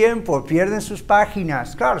 pierden su tiempo, pierden sus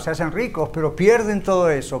páginas. Claro, se hacen ricos, pero pierden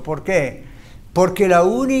todo eso. ¿Por qué? Porque la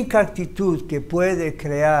única actitud que puede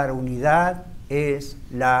crear unidad es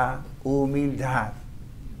la humildad.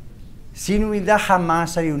 Sin humildad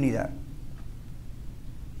jamás hay unidad.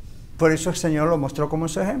 Por eso el Señor lo mostró como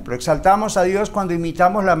su ejemplo. Exaltamos a Dios cuando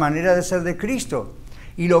imitamos la manera de ser de Cristo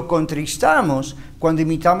y lo contristamos cuando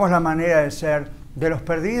imitamos la manera de ser de los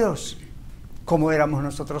perdidos, como éramos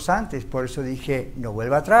nosotros antes. Por eso dije, no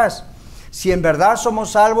vuelva atrás. Si en verdad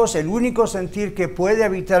somos salvos, el único sentir que puede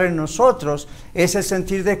habitar en nosotros es el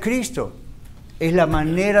sentir de Cristo. Es la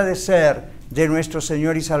manera de ser de nuestro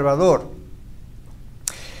Señor y Salvador.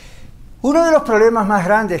 Uno de los problemas más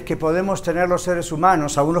grandes que podemos tener los seres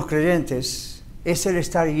humanos, aún los creyentes, es el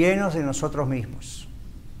estar llenos de nosotros mismos.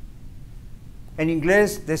 En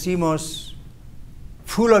inglés decimos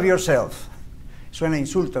full of yourself. Suena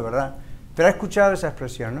insulto, ¿verdad? Pero ha escuchado esa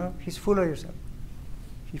expresión, ¿no? He's full of yourself.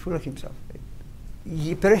 He's full of himself.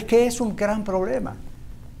 Pero es que es un gran problema.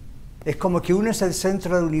 Es como que uno es el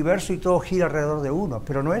centro del universo y todo gira alrededor de uno,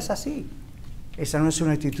 pero no es así. Esa no es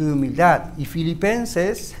una actitud de humildad. Y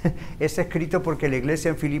Filipenses es escrito porque la iglesia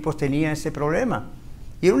en Filipos tenía ese problema.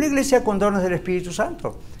 Y era una iglesia con dones del Espíritu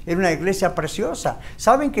Santo. Era una iglesia preciosa.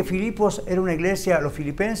 ¿Saben que Filipos era una iglesia, los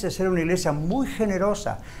filipenses era una iglesia muy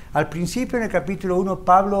generosa? Al principio, en el capítulo 1,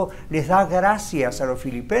 Pablo les da gracias a los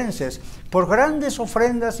filipenses por grandes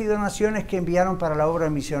ofrendas y donaciones que enviaron para la obra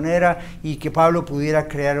misionera y que Pablo pudiera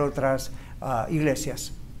crear otras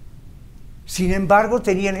iglesias. Sin embargo,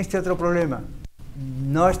 tenían este otro problema.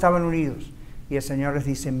 No estaban unidos. Y el Señor les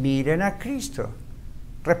dice, miren a Cristo.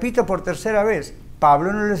 Repito por tercera vez,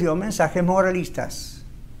 Pablo no les dio mensajes moralistas.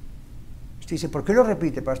 Usted dice, ¿por qué lo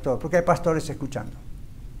repite, pastor? Porque hay pastores escuchando.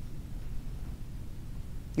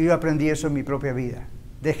 Y yo aprendí eso en mi propia vida.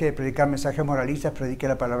 Deje de predicar mensajes moralistas, predique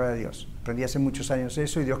la palabra de Dios. Aprendí hace muchos años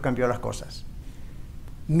eso y Dios cambió las cosas.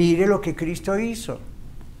 Mire lo que Cristo hizo.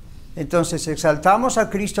 Entonces exaltamos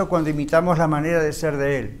a Cristo cuando imitamos la manera de ser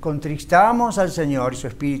de Él. Contristamos al Señor y su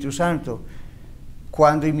Espíritu Santo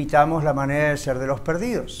cuando imitamos la manera de ser de los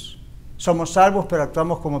perdidos. Somos salvos, pero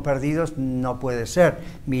actuamos como perdidos, no puede ser.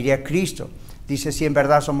 Mire a Cristo. Dice, si en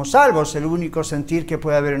verdad somos salvos, el único sentir que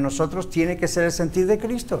puede haber en nosotros tiene que ser el sentir de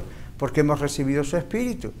Cristo, porque hemos recibido su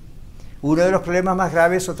Espíritu. Uno de los problemas más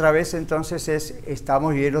graves, otra vez, entonces, es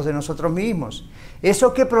estamos llenos de nosotros mismos.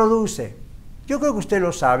 ¿Eso qué produce? Yo creo que usted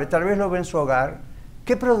lo sabe, tal vez lo ve en su hogar.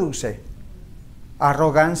 ¿Qué produce?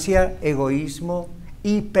 Arrogancia, egoísmo,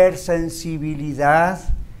 hipersensibilidad,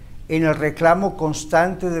 en el reclamo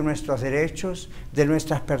constante de nuestros derechos, de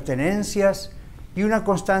nuestras pertenencias y una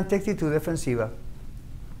constante actitud defensiva.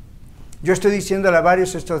 Yo estoy diciéndole a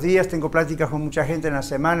varios estos días, tengo pláticas con mucha gente en la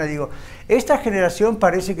semana, digo, esta generación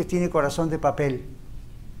parece que tiene corazón de papel.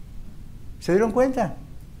 ¿Se dieron cuenta?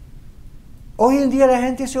 Hoy en día la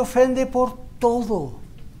gente se ofende por todo.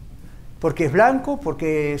 Porque es blanco,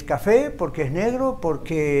 porque es café, porque es negro,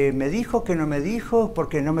 porque me dijo que no me dijo,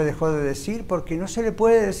 porque no me dejó de decir, porque no se le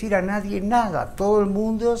puede decir a nadie nada. Todo el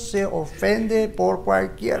mundo se ofende por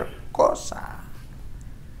cualquier cosa.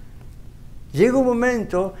 Llega un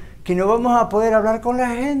momento que no vamos a poder hablar con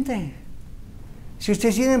la gente. Si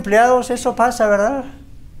usted tiene empleados, eso pasa, ¿verdad?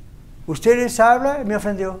 Usted les habla y me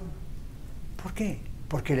ofendió. ¿Por qué?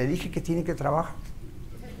 Porque le dije que tiene que trabajar.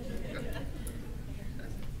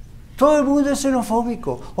 Todo el mundo es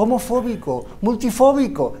xenofóbico, homofóbico,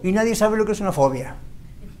 multifóbico y nadie sabe lo que es una fobia.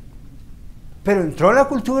 Pero entró la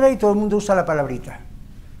cultura y todo el mundo usa la palabrita.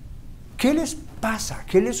 ¿Qué les pasa?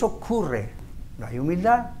 ¿Qué les ocurre? No hay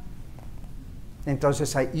humildad.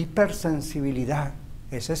 Entonces hay hipersensibilidad.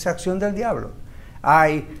 Esa es acción del diablo.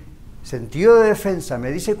 Hay sentido de defensa. Me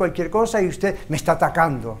dice cualquier cosa y usted me está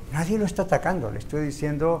atacando. Nadie lo está atacando. Le estoy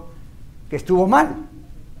diciendo que estuvo mal.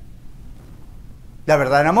 La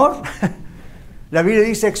verdad en amor. La Biblia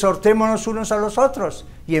dice exhortémonos unos a los otros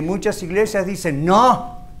y en muchas iglesias dicen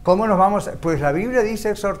no, ¿cómo nos vamos a...? Pues la Biblia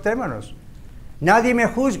dice exhortémonos. Nadie me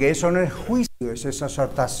juzgue, eso no es juicio, eso es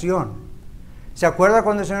exhortación. ¿Se acuerda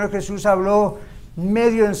cuando el Señor Jesús habló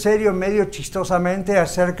medio en serio, medio chistosamente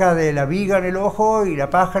acerca de la viga en el ojo y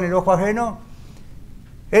la paja en el ojo ajeno?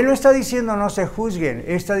 Él no está diciendo no se juzguen,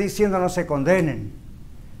 está diciendo no se condenen.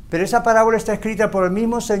 Pero esa parábola está escrita por el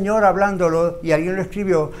mismo Señor hablándolo, y alguien lo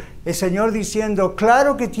escribió, el Señor diciendo,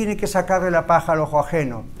 claro que tiene que sacarle la paja al ojo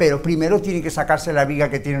ajeno, pero primero tiene que sacarse la viga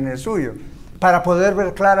que tiene en el suyo, para poder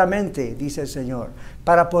ver claramente, dice el Señor,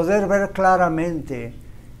 para poder ver claramente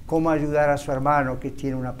cómo ayudar a su hermano que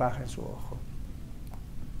tiene una paja en su ojo.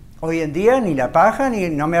 Hoy en día ni la paja, ni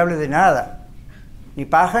no me hable de nada, ni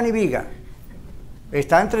paja ni viga.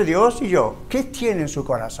 Está entre Dios y yo. ¿Qué tiene en su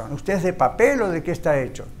corazón? ¿Usted es de papel o de qué está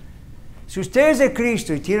hecho? Si usted es de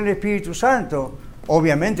Cristo y tiene el Espíritu Santo,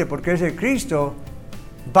 obviamente porque es de Cristo,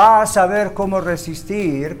 va a saber cómo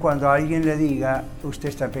resistir cuando alguien le diga, usted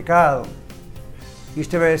está en pecado. Y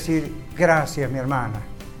usted va a decir, gracias mi hermana,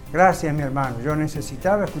 gracias mi hermano, yo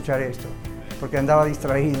necesitaba escuchar esto, porque andaba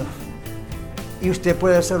distraído. Y usted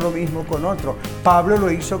puede hacer lo mismo con otro. Pablo lo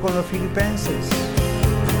hizo con los filipenses.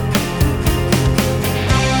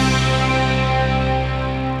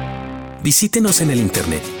 Visítenos en el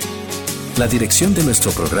internet La dirección de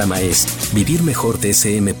nuestro programa es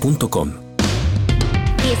vivirmejordsm.com.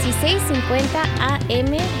 1650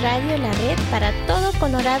 AM Radio La Red para todo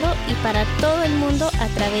Colorado y para todo el mundo a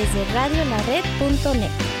través de radiolared.net.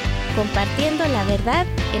 Compartiendo la verdad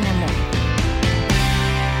en amor.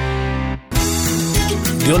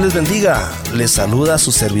 Dios les bendiga. Les saluda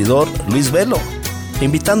su servidor Luis Velo,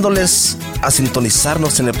 invitándoles a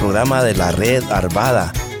sintonizarnos en el programa de la Red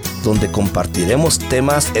Arvada, donde compartiremos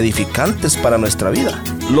temas edificantes para nuestra vida.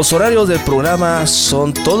 Los horarios del programa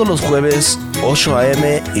son todos los jueves 8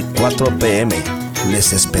 a.m. y 4 p.m.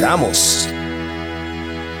 Les esperamos.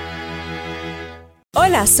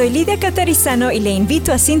 Hola, soy Lidia Catarizano y le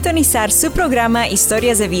invito a sintonizar su programa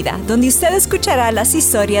Historias de Vida, donde usted escuchará las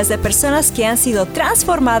historias de personas que han sido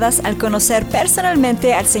transformadas al conocer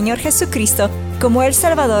personalmente al Señor Jesucristo como el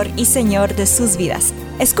Salvador y Señor de sus vidas.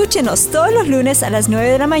 Escúchenos todos los lunes a las 9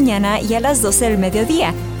 de la mañana y a las 12 del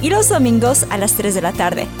mediodía, y los domingos a las 3 de la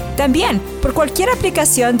tarde. También por cualquier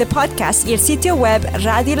aplicación de podcast y el sitio web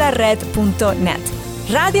radiolared.net.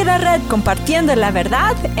 Radio La Red, compartiendo la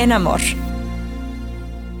verdad en amor.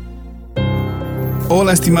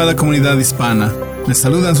 Hola, estimada comunidad hispana. Les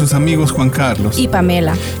saludan sus amigos Juan Carlos y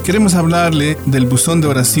Pamela. Queremos hablarle del buzón de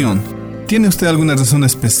oración. ¿Tiene usted alguna razón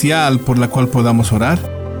especial por la cual podamos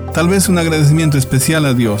orar? Tal vez un agradecimiento especial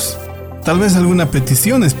a Dios. Tal vez alguna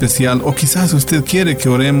petición especial, o quizás usted quiere que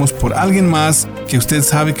oremos por alguien más que usted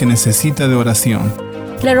sabe que necesita de oración.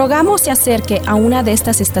 Le rogamos se acerque a una de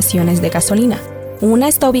estas estaciones de gasolina. Una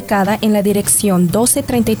está ubicada en la dirección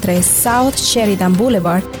 1233 South Sheridan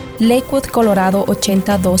Boulevard, Lakewood, Colorado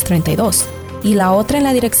 80232, y la otra en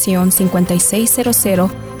la dirección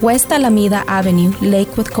 5600 West Alameda Avenue,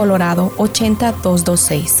 Lakewood, Colorado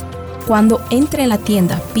 80226. Cuando entre en la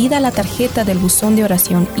tienda, pida la tarjeta del buzón de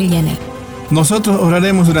oración y llene. Nosotros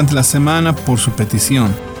oraremos durante la semana por su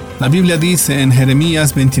petición. La Biblia dice en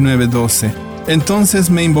Jeremías 29:12, entonces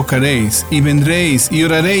me invocaréis y vendréis y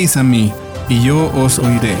oraréis a mí, y yo os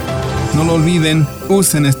oiré. No lo olviden,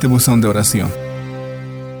 usen este buzón de oración.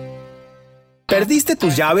 ¿Perdiste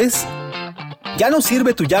tus llaves? ¿Ya no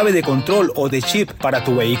sirve tu llave de control o de chip para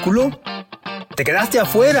tu vehículo? ¿Te quedaste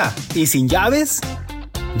afuera y sin llaves?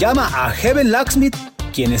 Llama a Heaven Locksmith,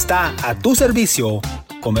 quien está a tu servicio,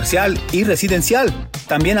 comercial y residencial.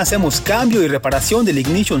 También hacemos cambio y reparación del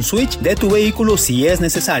ignition switch de tu vehículo si es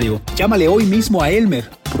necesario. Llámale hoy mismo a Elmer,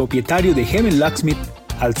 propietario de Heaven Locksmith,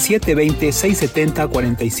 al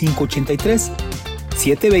 720-670-4583,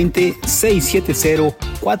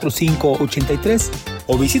 720-670-4583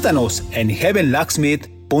 o visítanos en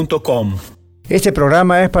heavenlocksmith.com. Este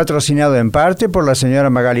programa es patrocinado en parte por la señora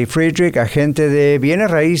Magali Friedrich, agente de bienes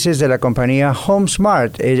raíces de la compañía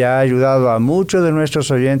HomeSmart. Ella ha ayudado a muchos de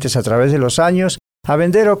nuestros oyentes a través de los años a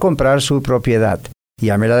vender o comprar su propiedad.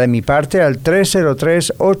 Llámela de mi parte al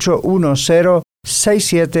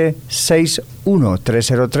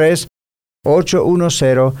 303-810-6761.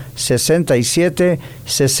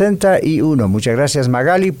 303-810-6761. Muchas gracias,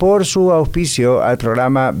 Magali, por su auspicio al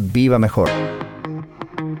programa Viva Mejor.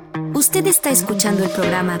 Usted está escuchando el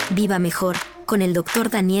programa Viva Mejor con el Dr.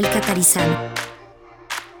 Daniel Catarizano.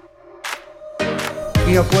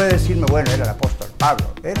 Y no puede decirme, bueno, era el apóstol Pablo.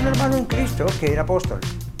 Era un hermano en Cristo que era apóstol.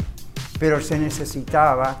 Pero se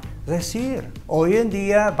necesitaba decir. Hoy en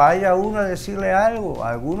día vaya uno a decirle algo.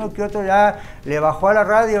 Alguno que otro ya le bajó a la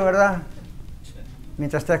radio, ¿verdad?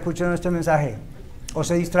 Mientras está escuchando este mensaje. O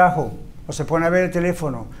se distrajo, o se pone a ver el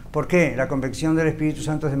teléfono. ¿Por qué? La convicción del Espíritu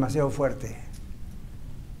Santo es demasiado fuerte.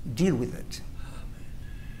 Deal with it.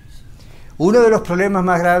 Uno de los problemas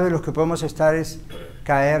más graves de los que podemos estar es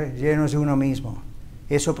caer llenos de uno mismo.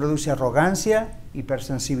 Eso produce arrogancia,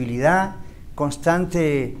 hipersensibilidad,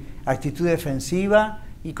 constante actitud defensiva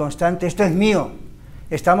y constante, esto es mío.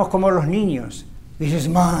 Estamos como los niños. This is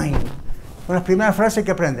mine. Son las primeras frases que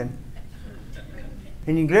aprenden.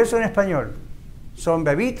 En inglés o en español. Son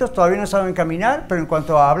bebitos, todavía no saben caminar, pero en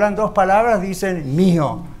cuanto hablan dos palabras dicen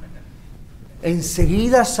mío.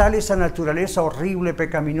 Enseguida sale esa naturaleza horrible,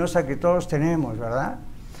 pecaminosa que todos tenemos, ¿verdad?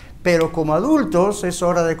 Pero como adultos es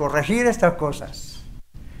hora de corregir estas cosas.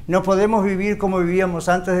 No podemos vivir como vivíamos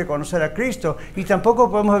antes de conocer a Cristo y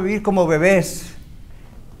tampoco podemos vivir como bebés.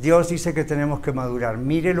 Dios dice que tenemos que madurar.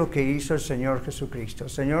 Mire lo que hizo el Señor Jesucristo.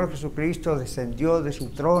 El Señor Jesucristo descendió de su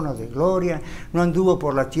trono de gloria, no anduvo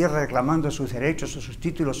por la tierra reclamando sus derechos o sus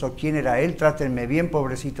títulos o quién era Él, trátenme bien,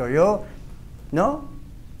 pobrecito yo. ¿No?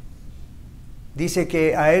 Dice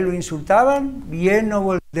que a Él lo insultaban y Él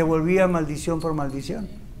no devolvía maldición por maldición.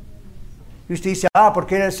 Y usted dice,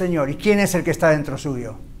 porque era el Señor. ¿Y quién es el que está dentro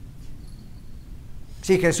suyo?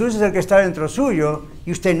 Si Jesús es el que está dentro suyo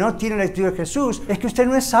y usted no tiene la actitud de Jesús, es que usted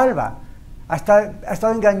no es salva. ha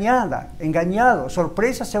estado engañado.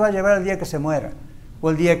 Sorpresa se va a llevar el día que se muera o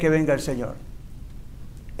el día que venga el Señor.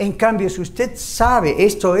 En cambio, si usted sabe,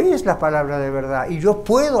 esto es la palabra de verdad y yo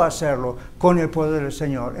puedo hacerlo con el poder del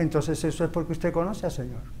Señor, entonces eso es porque usted conoce al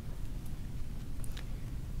Señor.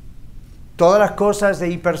 Todas las cosas de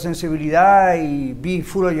hipersensibilidad y be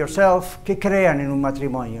full of yourself, ¿qué crean en un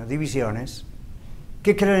matrimonio? Divisiones.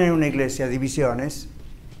 ¿Qué crean en una iglesia? Divisiones.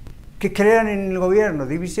 ¿Qué crean en el gobierno?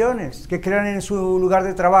 Divisiones. ¿Qué crean en su lugar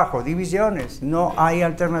de trabajo? Divisiones. No hay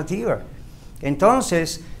alternativa.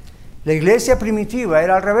 Entonces, la iglesia primitiva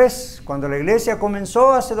era al revés. Cuando la iglesia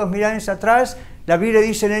comenzó hace 2000 años atrás, la Biblia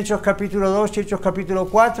dice en Hechos capítulo 2 y Hechos capítulo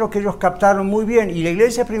 4 que ellos captaron muy bien. Y la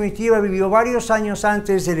iglesia primitiva vivió varios años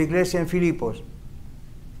antes de la iglesia en Filipos.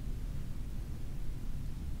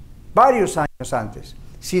 Varios años antes.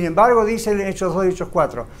 Sin embargo, dice en Hechos 2 y Hechos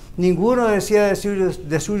 4, ninguno decía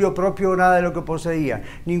de suyo propio nada de lo que poseía.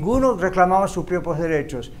 Ninguno reclamaba sus propios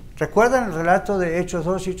derechos. ¿Recuerdan el relato de Hechos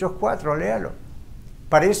 2 y Hechos 4? Léalo.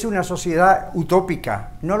 Parece una sociedad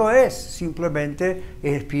utópica. No lo es. Simplemente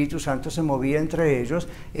el Espíritu Santo se movía entre ellos.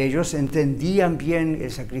 Ellos entendían bien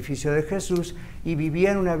el sacrificio de Jesús y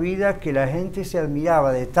vivían una vida que la gente se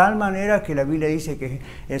admiraba, de tal manera que la Biblia dice que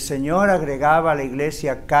el Señor agregaba a la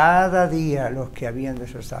iglesia cada día los que habían de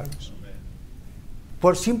ser salvos.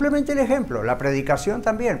 Por simplemente el ejemplo, la predicación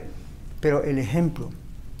también, pero el ejemplo.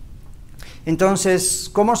 Entonces,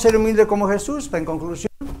 ¿cómo ser humilde como Jesús? En conclusión,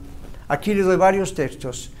 aquí le doy varios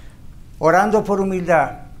textos. Orando por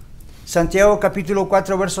humildad. Santiago capítulo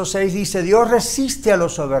 4, verso 6 dice, Dios resiste a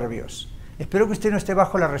los soberbios. Espero que usted no esté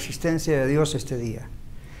bajo la resistencia de Dios este día.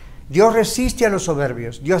 Dios resiste a los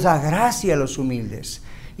soberbios. Dios da gracia a los humildes.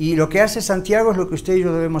 Y lo que hace Santiago es lo que usted y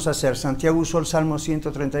yo debemos hacer. Santiago usó el Salmo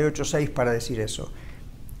 138, 6 para decir eso.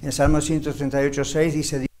 En el Salmo 138, 6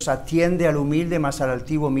 dice, Dios atiende al humilde, mas al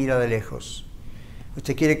altivo mira de lejos.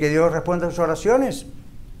 ¿Usted quiere que Dios responda a sus oraciones?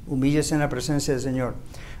 Humíllese en la presencia del Señor.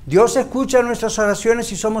 Dios escucha nuestras oraciones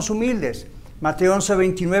si somos humildes. Mateo 11,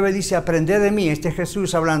 29 dice, aprended de mí, este es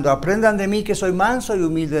Jesús hablando, aprendan de mí que soy manso y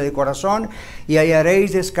humilde de corazón y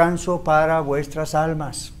hallaréis descanso para vuestras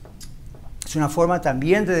almas. Es una forma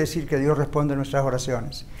también de decir que Dios responde a nuestras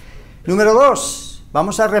oraciones. Número 2,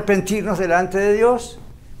 vamos a arrepentirnos delante de Dios.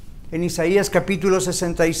 En Isaías capítulo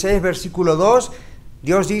 66, versículo 2,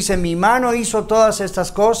 Dios dice, mi mano hizo todas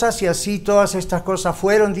estas cosas y así todas estas cosas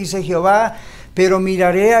fueron, dice Jehová, pero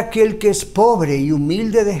miraré a aquel que es pobre y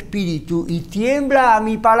humilde de espíritu y tiembla a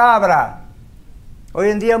mi palabra. Hoy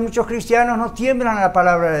en día muchos cristianos no tiemblan a la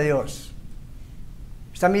palabra de Dios.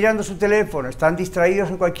 Están mirando su teléfono, están distraídos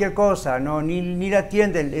en cualquier cosa, ni la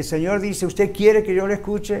atienden. El Señor dice, ¿usted quiere que yo le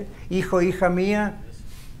escuche, hijo, hija mía?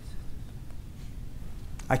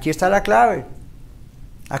 Aquí está la clave.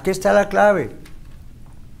 Aquí está la clave.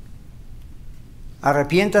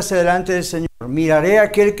 Arrepiéntase delante del Señor. Miraré a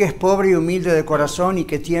aquel que es pobre y humilde de corazón y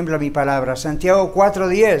que tiembla mi palabra. Santiago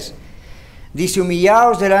 4:10 dice,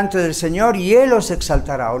 humillaos delante del Señor y Él os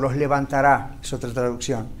exaltará o los levantará. Es otra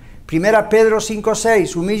traducción. 1 Pedro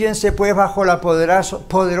 5:6, humíllense pues bajo la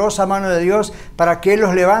poderosa mano de Dios para que Él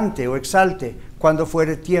los levante o exalte cuando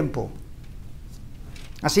fuere tiempo.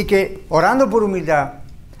 Así que, orando por humildad,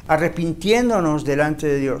 arrepintiéndonos delante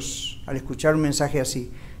de Dios al escuchar un mensaje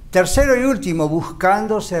así. Tercero y último,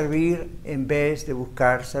 buscando servir en vez de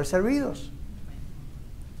buscar ser servidos.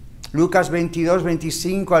 Lucas 22,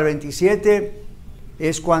 25 al 27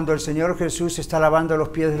 es cuando el Señor Jesús está lavando los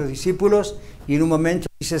pies de los discípulos y en un momento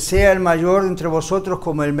dice, sea el mayor entre vosotros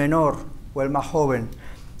como el menor o el más joven,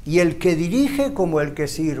 y el que dirige como el que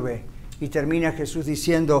sirve. Y termina Jesús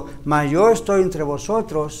diciendo, mas yo estoy entre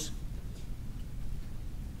vosotros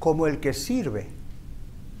como el que sirve.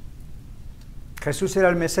 Jesús era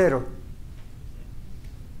el mesero.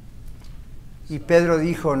 Y Pedro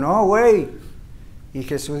dijo, no, güey. Y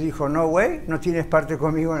Jesús dijo, no, güey, no tienes parte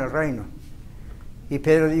conmigo en el reino. Y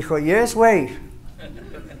Pedro dijo, yes, güey.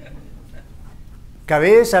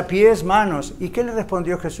 Cabeza, pies, manos. ¿Y qué le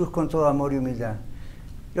respondió Jesús con todo amor y humildad?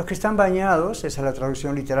 Los que están bañados, esa es la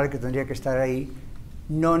traducción literal que tendría que estar ahí,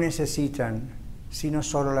 no necesitan sino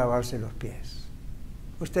solo lavarse los pies.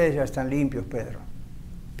 Ustedes ya están limpios, Pedro,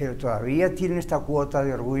 pero todavía tienen esta cuota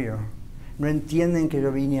de orgullo. No entienden que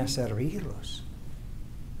yo vine a servirlos.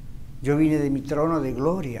 Yo vine de mi trono de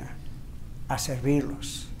gloria a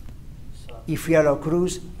servirlos. Y fui a la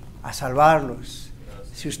cruz a salvarlos.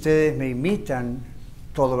 Si ustedes me imitan,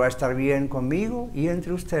 todo va a estar bien conmigo y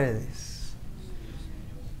entre ustedes.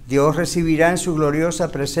 Dios recibirá en su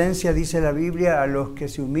gloriosa presencia, dice la Biblia, a los que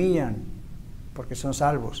se humillan, porque son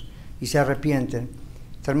salvos y se arrepienten.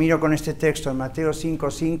 Termino con este texto. En Mateo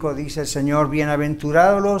 5:5 dice el Señor,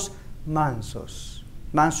 bienaventurados los mansos.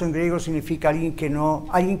 Manso en griego significa alguien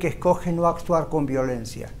que escoge no actuar con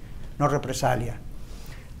violencia, no represalia.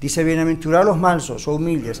 Dice, bienaventurados los mansos o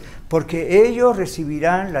humildes, porque ellos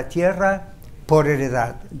recibirán la tierra por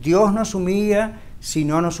heredad. Dios nos humilla si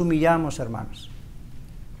no nos humillamos, hermanos,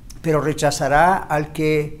 pero rechazará al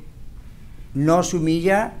que no se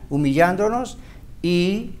humilla, humillándonos,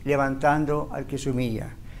 y levantando al que se humilla.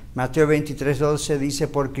 Mateo 23:12 dice,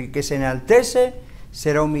 porque el que se enaltece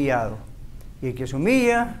será humillado, y el que se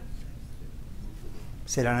humilla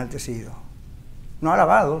será enaltecido. No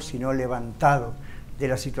alabado, sino levantado de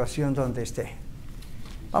la situación donde esté.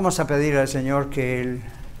 Vamos a pedir al Señor que Él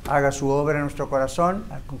haga su obra en nuestro corazón.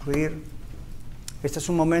 Al concluir, este es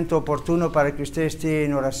un momento oportuno para que usted esté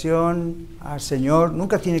en oración al Señor.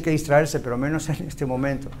 Nunca tiene que distraerse, pero menos en este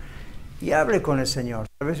momento. Y hable con el Señor.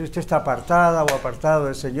 A veces usted está apartada o apartado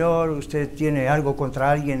del Señor, usted tiene algo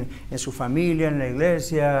contra alguien en su familia, en la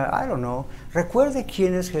iglesia, I don't know. Recuerde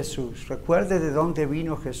quién es Jesús, recuerde de dónde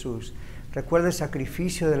vino Jesús, recuerde el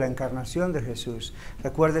sacrificio de la encarnación de Jesús,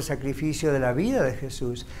 recuerde el sacrificio de la vida de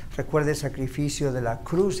Jesús, recuerde el sacrificio de la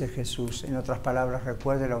cruz de Jesús. En otras palabras,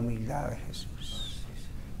 recuerde la humildad de Jesús.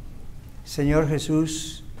 Señor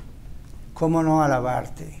Jesús, ¿cómo no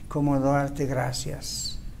alabarte? ¿Cómo no darte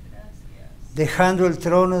gracias? Dejando el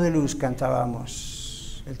trono de luz,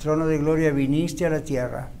 cantábamos, el trono de gloria, viniste a la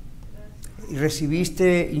tierra y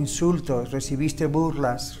recibiste insultos, recibiste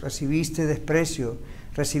burlas, recibiste desprecio,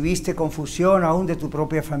 recibiste confusión aún de tu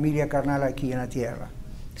propia familia carnal aquí en la tierra.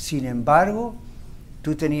 Sin embargo,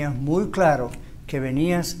 tú tenías muy claro que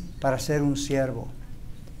venías para ser un siervo.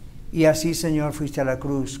 Y así, Señor, fuiste a la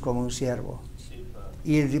cruz como un siervo.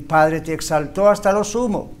 Y el Padre te exaltó hasta lo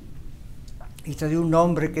sumo. Y te dio un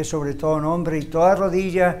nombre que es sobre todo nombre, y toda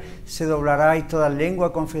rodilla se doblará y toda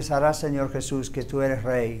lengua confesará, Señor Jesús, que tú eres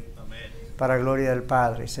Rey. Amén. Para gloria del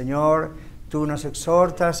Padre. Señor, tú nos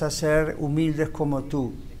exhortas a ser humildes como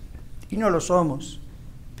tú. Y no lo somos,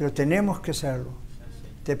 pero tenemos que serlo.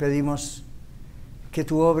 Te pedimos que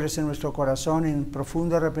tú obres en nuestro corazón en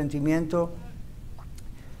profundo arrepentimiento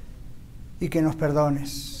y que nos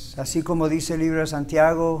perdones. Así como dice el libro de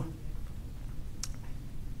Santiago,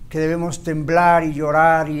 que debemos temblar y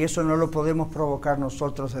llorar, y eso no lo podemos provocar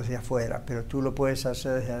nosotros desde afuera, pero tú lo puedes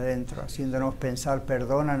hacer desde adentro, haciéndonos pensar,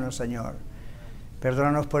 perdónanos, Señor.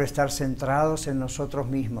 Perdónanos por estar centrados en nosotros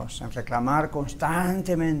mismos, en reclamar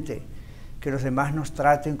constantemente que los demás nos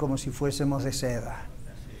traten como si fuésemos de seda.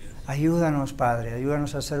 Ayúdanos, Padre,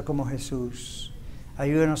 ayúdanos a ser como Jesús.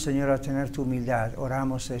 Ayúdanos, Señor, a tener tu humildad.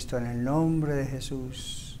 Oramos esto en el nombre de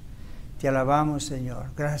Jesús. Te alabamos, Señor.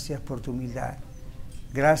 Gracias por tu humildad.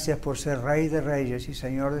 Gracias por ser Rey de Reyes y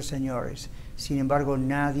Señor de Señores. Sin embargo,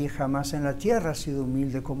 nadie jamás en la tierra ha sido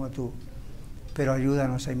humilde como tú. Pero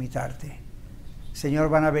ayúdanos a imitarte. Señor,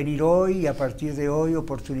 van a venir hoy y a partir de hoy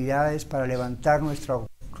oportunidades para levantar nuestra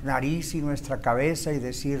nariz y nuestra cabeza y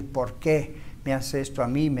decir, ¿por qué me hace esto a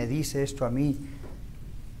mí? ¿Me dice esto a mí?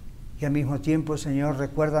 Y al mismo tiempo, Señor,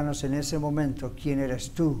 recuérdanos en ese momento quién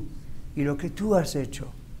eres tú y lo que tú has hecho.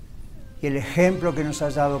 Y el ejemplo que nos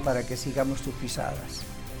has dado para que sigamos tus pisadas.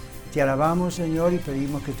 Te alabamos, Señor, y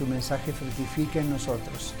pedimos que tu mensaje fructifique en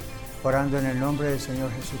nosotros, orando en el nombre del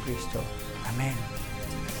Señor Jesucristo. Amén.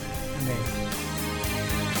 Amén.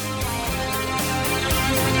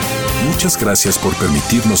 Muchas gracias por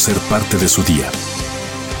permitirnos ser parte de su día.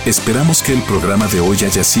 Esperamos que el programa de hoy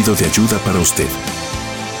haya sido de ayuda para usted.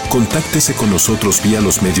 Contáctese con nosotros vía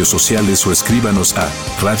los medios sociales o escríbanos a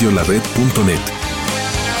radiolared.net.